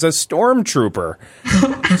disguised as a stormtrooper.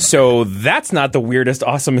 So that's not the weirdest,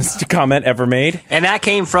 awesomest comment ever made. And that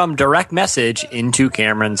came from direct message into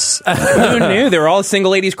Cameron's. Who knew? They were all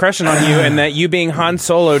single ladies crushing on you, and that you being Han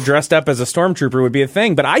Solo dressed up as a stormtrooper would be a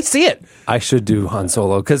thing. But I see it. I should do Han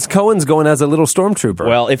Solo because Cohen's going as a little stormtrooper.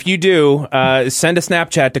 Well, if you do, send a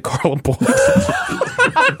Snapchat to Carla Boyd.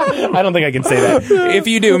 I don't think I can say that. If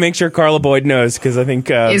you do, make sure Carla Boyd knows, because I think...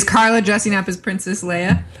 is Carla dressing up as Princess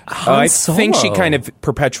Leia? I think she kind of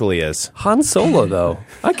perpetually is. Han Solo, though.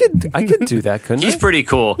 I could do that, couldn't I? He's pretty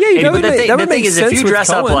cool. Yeah, but the thing is, if you dress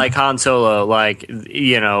up Cohen. like Han Solo, like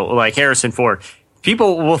Harrison Ford,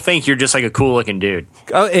 people will think you're just like a cool looking dude.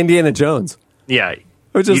 Oh, Indiana Jones. Yeah.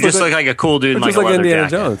 Or You just look like a cool dude in like just a leather Indiana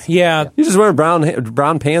jacket. Jones. Yeah. You're just wearing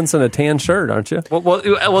brown pants and a tan shirt, aren't you?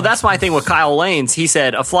 Well, that's my thing with Kyle Lanes. He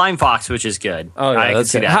said a flying fox, which is good. Oh, yeah, I can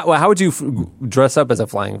that's see good. that. How would you dress up as a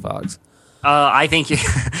flying fox? I think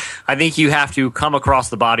you have to come across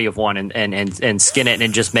the body of one and skin it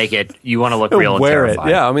and just make it. You want to look real and Wear terrifying.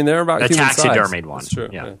 it. Yeah, I mean they're about a human size. taxidermied one. That's true.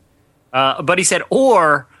 Yeah. But he said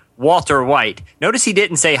or Walter White. Notice he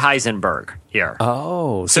didn't say Heisenberg here.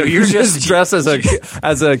 Oh, so you're just dressed as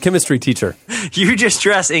a chemistry teacher. You just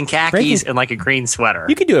dress in khakis and like a green sweater.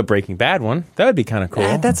 You could do a Breaking Bad one. That would be kind of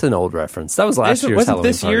cool. That's an old reference. That was last year's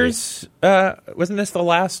Halloween party. Wasn't this the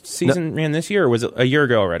last season ran this year, or was it a year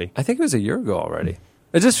ago already? I think it was a year ago already.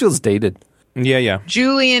 It just feels dated. Yeah.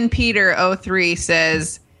 Julian Peter 03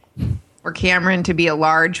 says, for Cameron to be a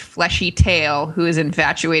large, fleshy tail who is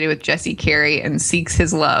infatuated with Jesse Carey and seeks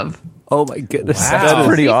his love. Oh my goodness, Wow. that's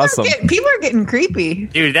pretty awesome. People are getting creepy.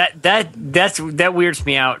 Dude, that weirds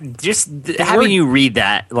me out. Just having you read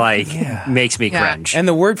that makes me cringe. And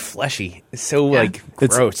the word fleshy is so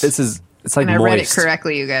gross. It's like and I moist. read it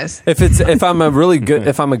correctly, you guys. If I'm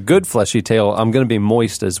a good fleshy tail, I'm going to be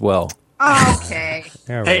moist as well. Okay.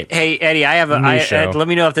 Hey, Eddie, I have Ed, let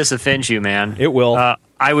me know if this offends you, man. It will.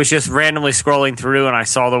 I was just randomly scrolling through and I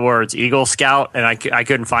saw the words Eagle Scout and I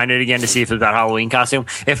couldn't find it again to see if it was about Halloween costume.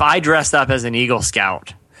 If I dressed up as an Eagle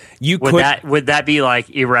Scout, would that be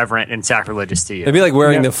like irreverent and sacrilegious to you? It'd be like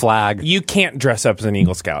wearing the flag. You can't dress up as an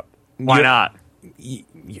Eagle Scout. Why not?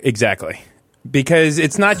 Exactly. Because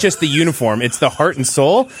it's not just the uniform, it's the heart and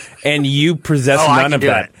soul, and you possess none of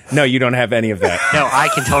that. No, you don't have any of that. No, I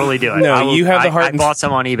can totally do it. No, you have the heart. I bought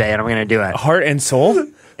some on eBay, and I'm going to do it. Heart and soul.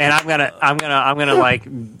 And I'm gonna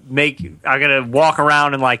walk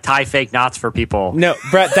around and like tie fake knots for people. No,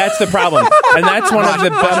 Brett, that's the problem, and that's one of the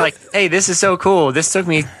like, hey, this is so cool. This took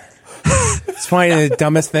me. It's probably the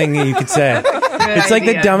dumbest thing you could say. It's like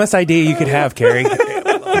the dumbest idea you could have, Carrie.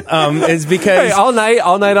 Is because all night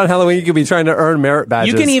on Halloween you could be trying to earn merit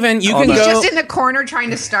badges. You can He's go just in the corner trying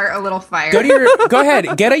to start a little fire. Go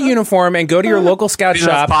ahead, get a uniform and go to your local scout Be the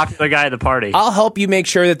shop. most popular guy at the party. I'll help you make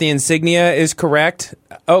sure that the insignia is correct.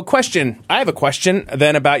 Oh, question. I have a question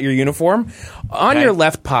then about your uniform. On your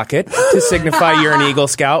left pocket, to signify you're an Eagle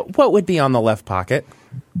Scout, what would be on the left pocket?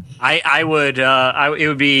 I would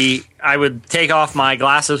take off my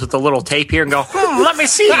glasses with a little tape here and go, let me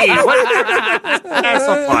see. What does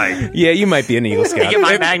look like? Yeah, you might be an Eagle Scout. I get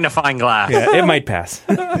my magnifying glass. Yeah, it might pass.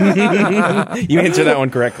 You answered that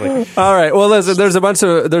one correctly. All right. Well, listen. There's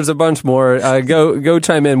a bunch more. Go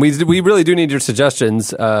chime in. We really do need your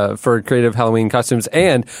suggestions for creative Halloween costumes,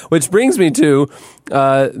 and which brings me to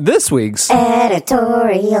this week's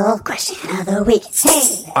editorial question of the week.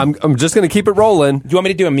 Hey. I'm just going to keep it rolling. Do you want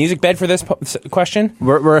me to do a music bed for this question?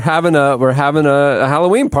 We're having a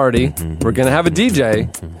Halloween party. We're going to have a DJ.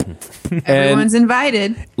 Everyone's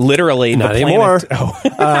invited. Literally, not anymore.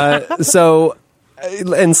 So,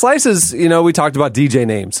 in Slices, we talked about DJ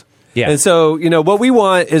names. Yeah. And so, what we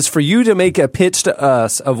want is for you to make a pitch to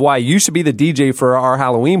us of why you should be the DJ for our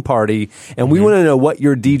Halloween party. And we want to know what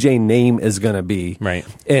your DJ name is going to be. Right.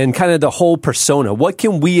 And kind of the whole persona. What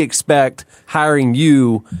can we expect hiring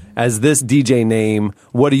you as this DJ name?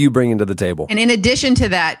 What do you bring to the table? And in addition to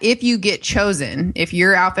that, if you get chosen, if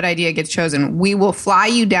your outfit idea gets chosen, we will fly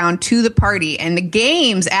you down to the party. And the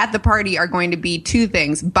games at the party are going to be two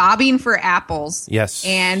things: bobbing for apples. Yes.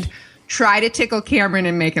 And try to tickle Cameron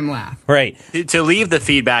and make him laugh. Right. To leave the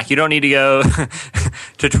feedback, you don't need to go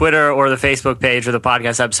to Twitter or the Facebook page or the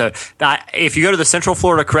podcast episode. If you go to the Central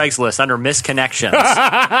Florida Craigslist under Misconnections,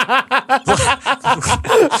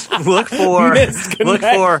 look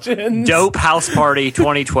for Dope House Party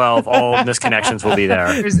 2012. All Misconnections will be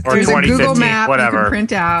there. There's or a 2015, Google map you whatever. can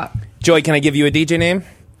print out. Joy, can I give you a DJ name?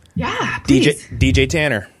 Yeah, please. DJ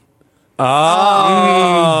Tanner.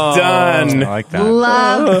 Oh, done. I like that.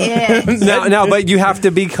 Love it. Now, but you have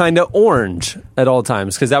to be kind of orange at all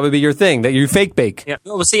times because that would be your thing, that you fake bake. Yeah.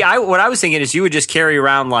 Well, see, what I was thinking is you would just carry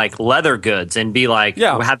around like leather goods and be like,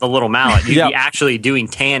 have the little mallet. You'd be actually doing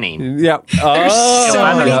tanning. Yeah. There's so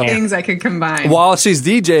leather many tanner. things I could combine. While she's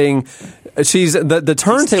DJing, she's the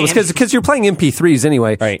turntables because you're playing MP3s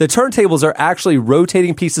anyway. Right. The turntables are actually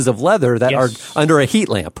rotating pieces of leather that are under a heat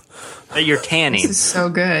lamp. That you're tanning. This is so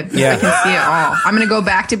good. Yeah. I can see it all. I'm going to go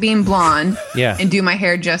back to being blonde and do my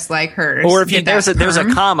hair just like hers. Or if Get there's that a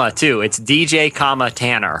perm. comma too. It's DJ,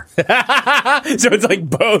 Tanner. So it's like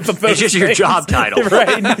both of those. It's just your things. job title.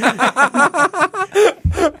 Right.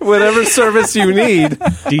 Whatever service you need,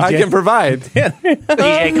 I can provide.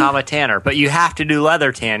 DJ, Tanner. But you have to do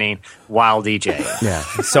leather tanning while DJ. Yeah.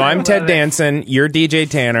 So I'm Ted Danson. You're DJ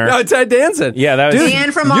Tanner. No, Ted Danson. Yeah, that was.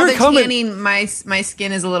 And from all you're the coming- tanning, my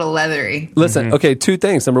skin is a little leathery. Listen, okay, two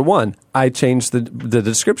things. Number one, I changed the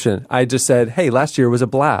description. I just said, "Hey, last year was a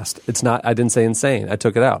blast." It's not. I didn't say insane. I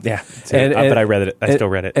took it out. Yeah, but I read it. I still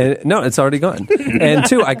read it. And, no, it's already gone. And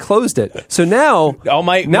two, I closed it. So now,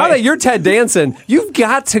 now that you're Ted Danson, you've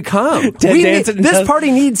got to come. This party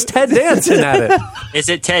needs Ted Danson at it. Is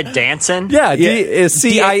it Ted Danson? Yeah, is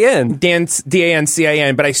CIN.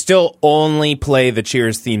 DANCIN, but I still only play the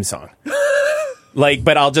Cheers theme song.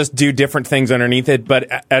 But I'll just do different things underneath it.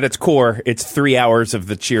 But at its core, it's 3 hours of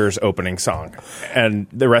the Cheers opening song. And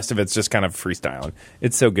the rest of it's just kind of freestyling.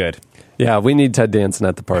 It's so good. Yeah, we need Ted Danson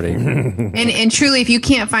at the party. And truly, if you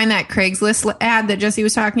can't find that Craigslist ad that Jesse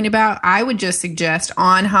was talking about, I would just suggest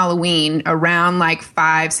on Halloween around like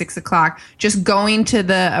 5, 6 o'clock, just going to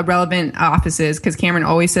the relevant offices because Cameron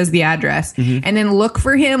always says the address, and then look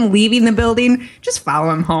for him leaving the building. Just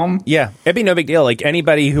follow him home. Yeah, it'd be no big deal. Like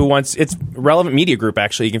anybody who wants, it's Relevant Media Group.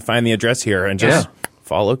 Actually, you can find the address here and just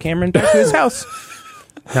follow Cameron back to his house.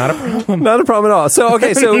 Not a problem. Not a problem at all. So,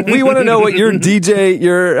 okay, so we want to know what your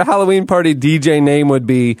Halloween party DJ name would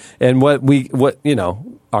be and what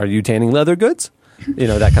are you tanning leather goods?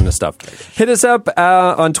 That kind of stuff. Hit us up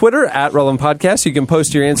on Twitter at Relevant Podcast. You can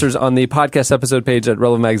post your answers on the podcast episode page at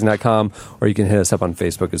relevantmagazine.com, or you can hit us up on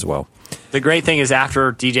Facebook as well. The great thing is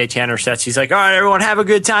after DJ Tanner sets, he's like, all right, everyone have a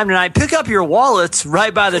good time tonight. Pick up your wallets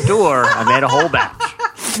right by the door. I made a whole batch.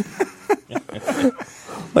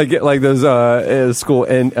 Like those school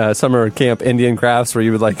and summer camp Indian crafts where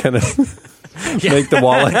you would kind of make the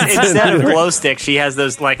wallets. Instead of glow sticks, she has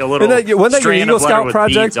those like a little wasn't that your strand Eagle of leather Scout with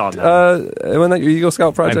project? beads on them. Wasn't that your Eagle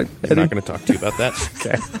Scout project? I'm not going to talk to you about that.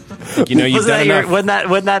 Okay. You've done enough.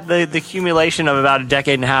 Wasn't that the accumulation of about a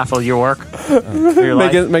decade and a half of your work? Your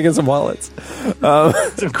life? Making some wallets.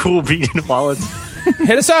 Some cool beaded wallets.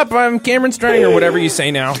 Hit us up. I'm Cameron Strang or whatever you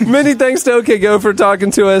say now. Many thanks to OK Go for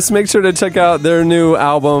talking to us. Make sure to check out their new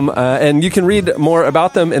album, and you can read more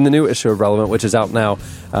about them in the new issue of Relevant, which is out now.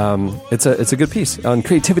 It's a good piece on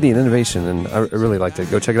creativity and innovation, and I really liked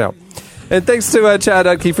it. Go check it out. And thanks to Chad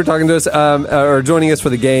Utke for talking to us or joining us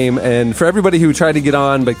for the game, and for everybody who tried to get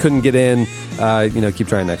on but couldn't get in. Keep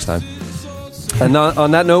trying next time. And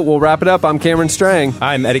on that note, we'll wrap it up. I'm Cameron Strang.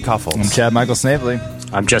 I'm Eddie Koffel. I'm Chad Michael Snavely.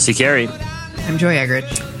 I'm Jesse Carey. I'm Joy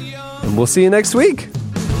Eggridge. And we'll see you next week.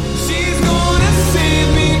 She's gonna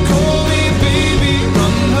save me, call me baby,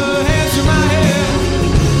 run her hands through my hair.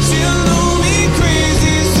 She'll know me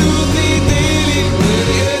crazy, soothe me daily, but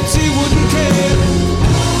yet she wouldn't care.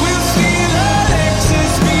 We'll see her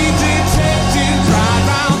Lexus, be detectives, ride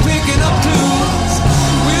round picking up clues.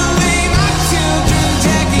 We'll name our children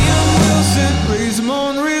Jackie and Wilson, raise them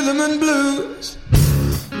on rhythm and blues.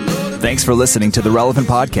 Thanks for listening to the Relevant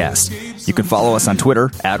Podcast. You can follow us on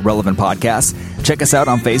Twitter at Relevant Podcast, check us out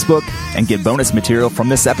on Facebook, and get bonus material from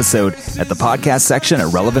this episode at the podcast section at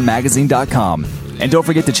relevantmagazine.com. And don't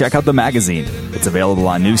forget to check out the magazine. It's available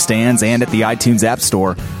on newsstands and at the iTunes App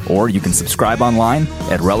Store, or you can subscribe online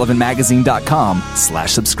at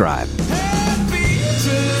relevantmagazine.com/subscribe.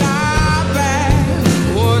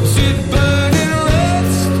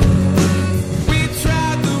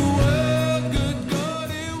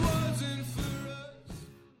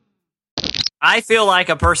 I feel like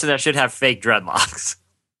a person that should have fake dreadlocks.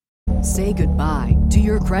 Say goodbye to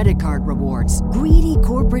your credit card rewards. Greedy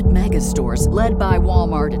corporate mega stores, led by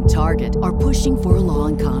Walmart and Target, are pushing for a law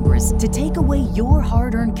in Congress to take away your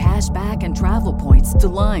hard-earned cash back and travel points to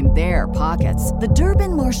line their pockets. The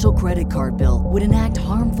Durbin-Marshall credit card bill would enact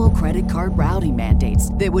harmful credit card routing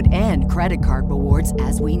mandates that would end credit card rewards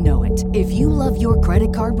as we know it. If you love your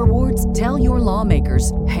credit card rewards, tell your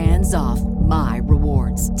lawmakers, hands off my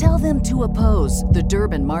rewards. Tell them to oppose the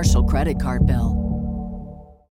Durbin-Marshall credit card bill.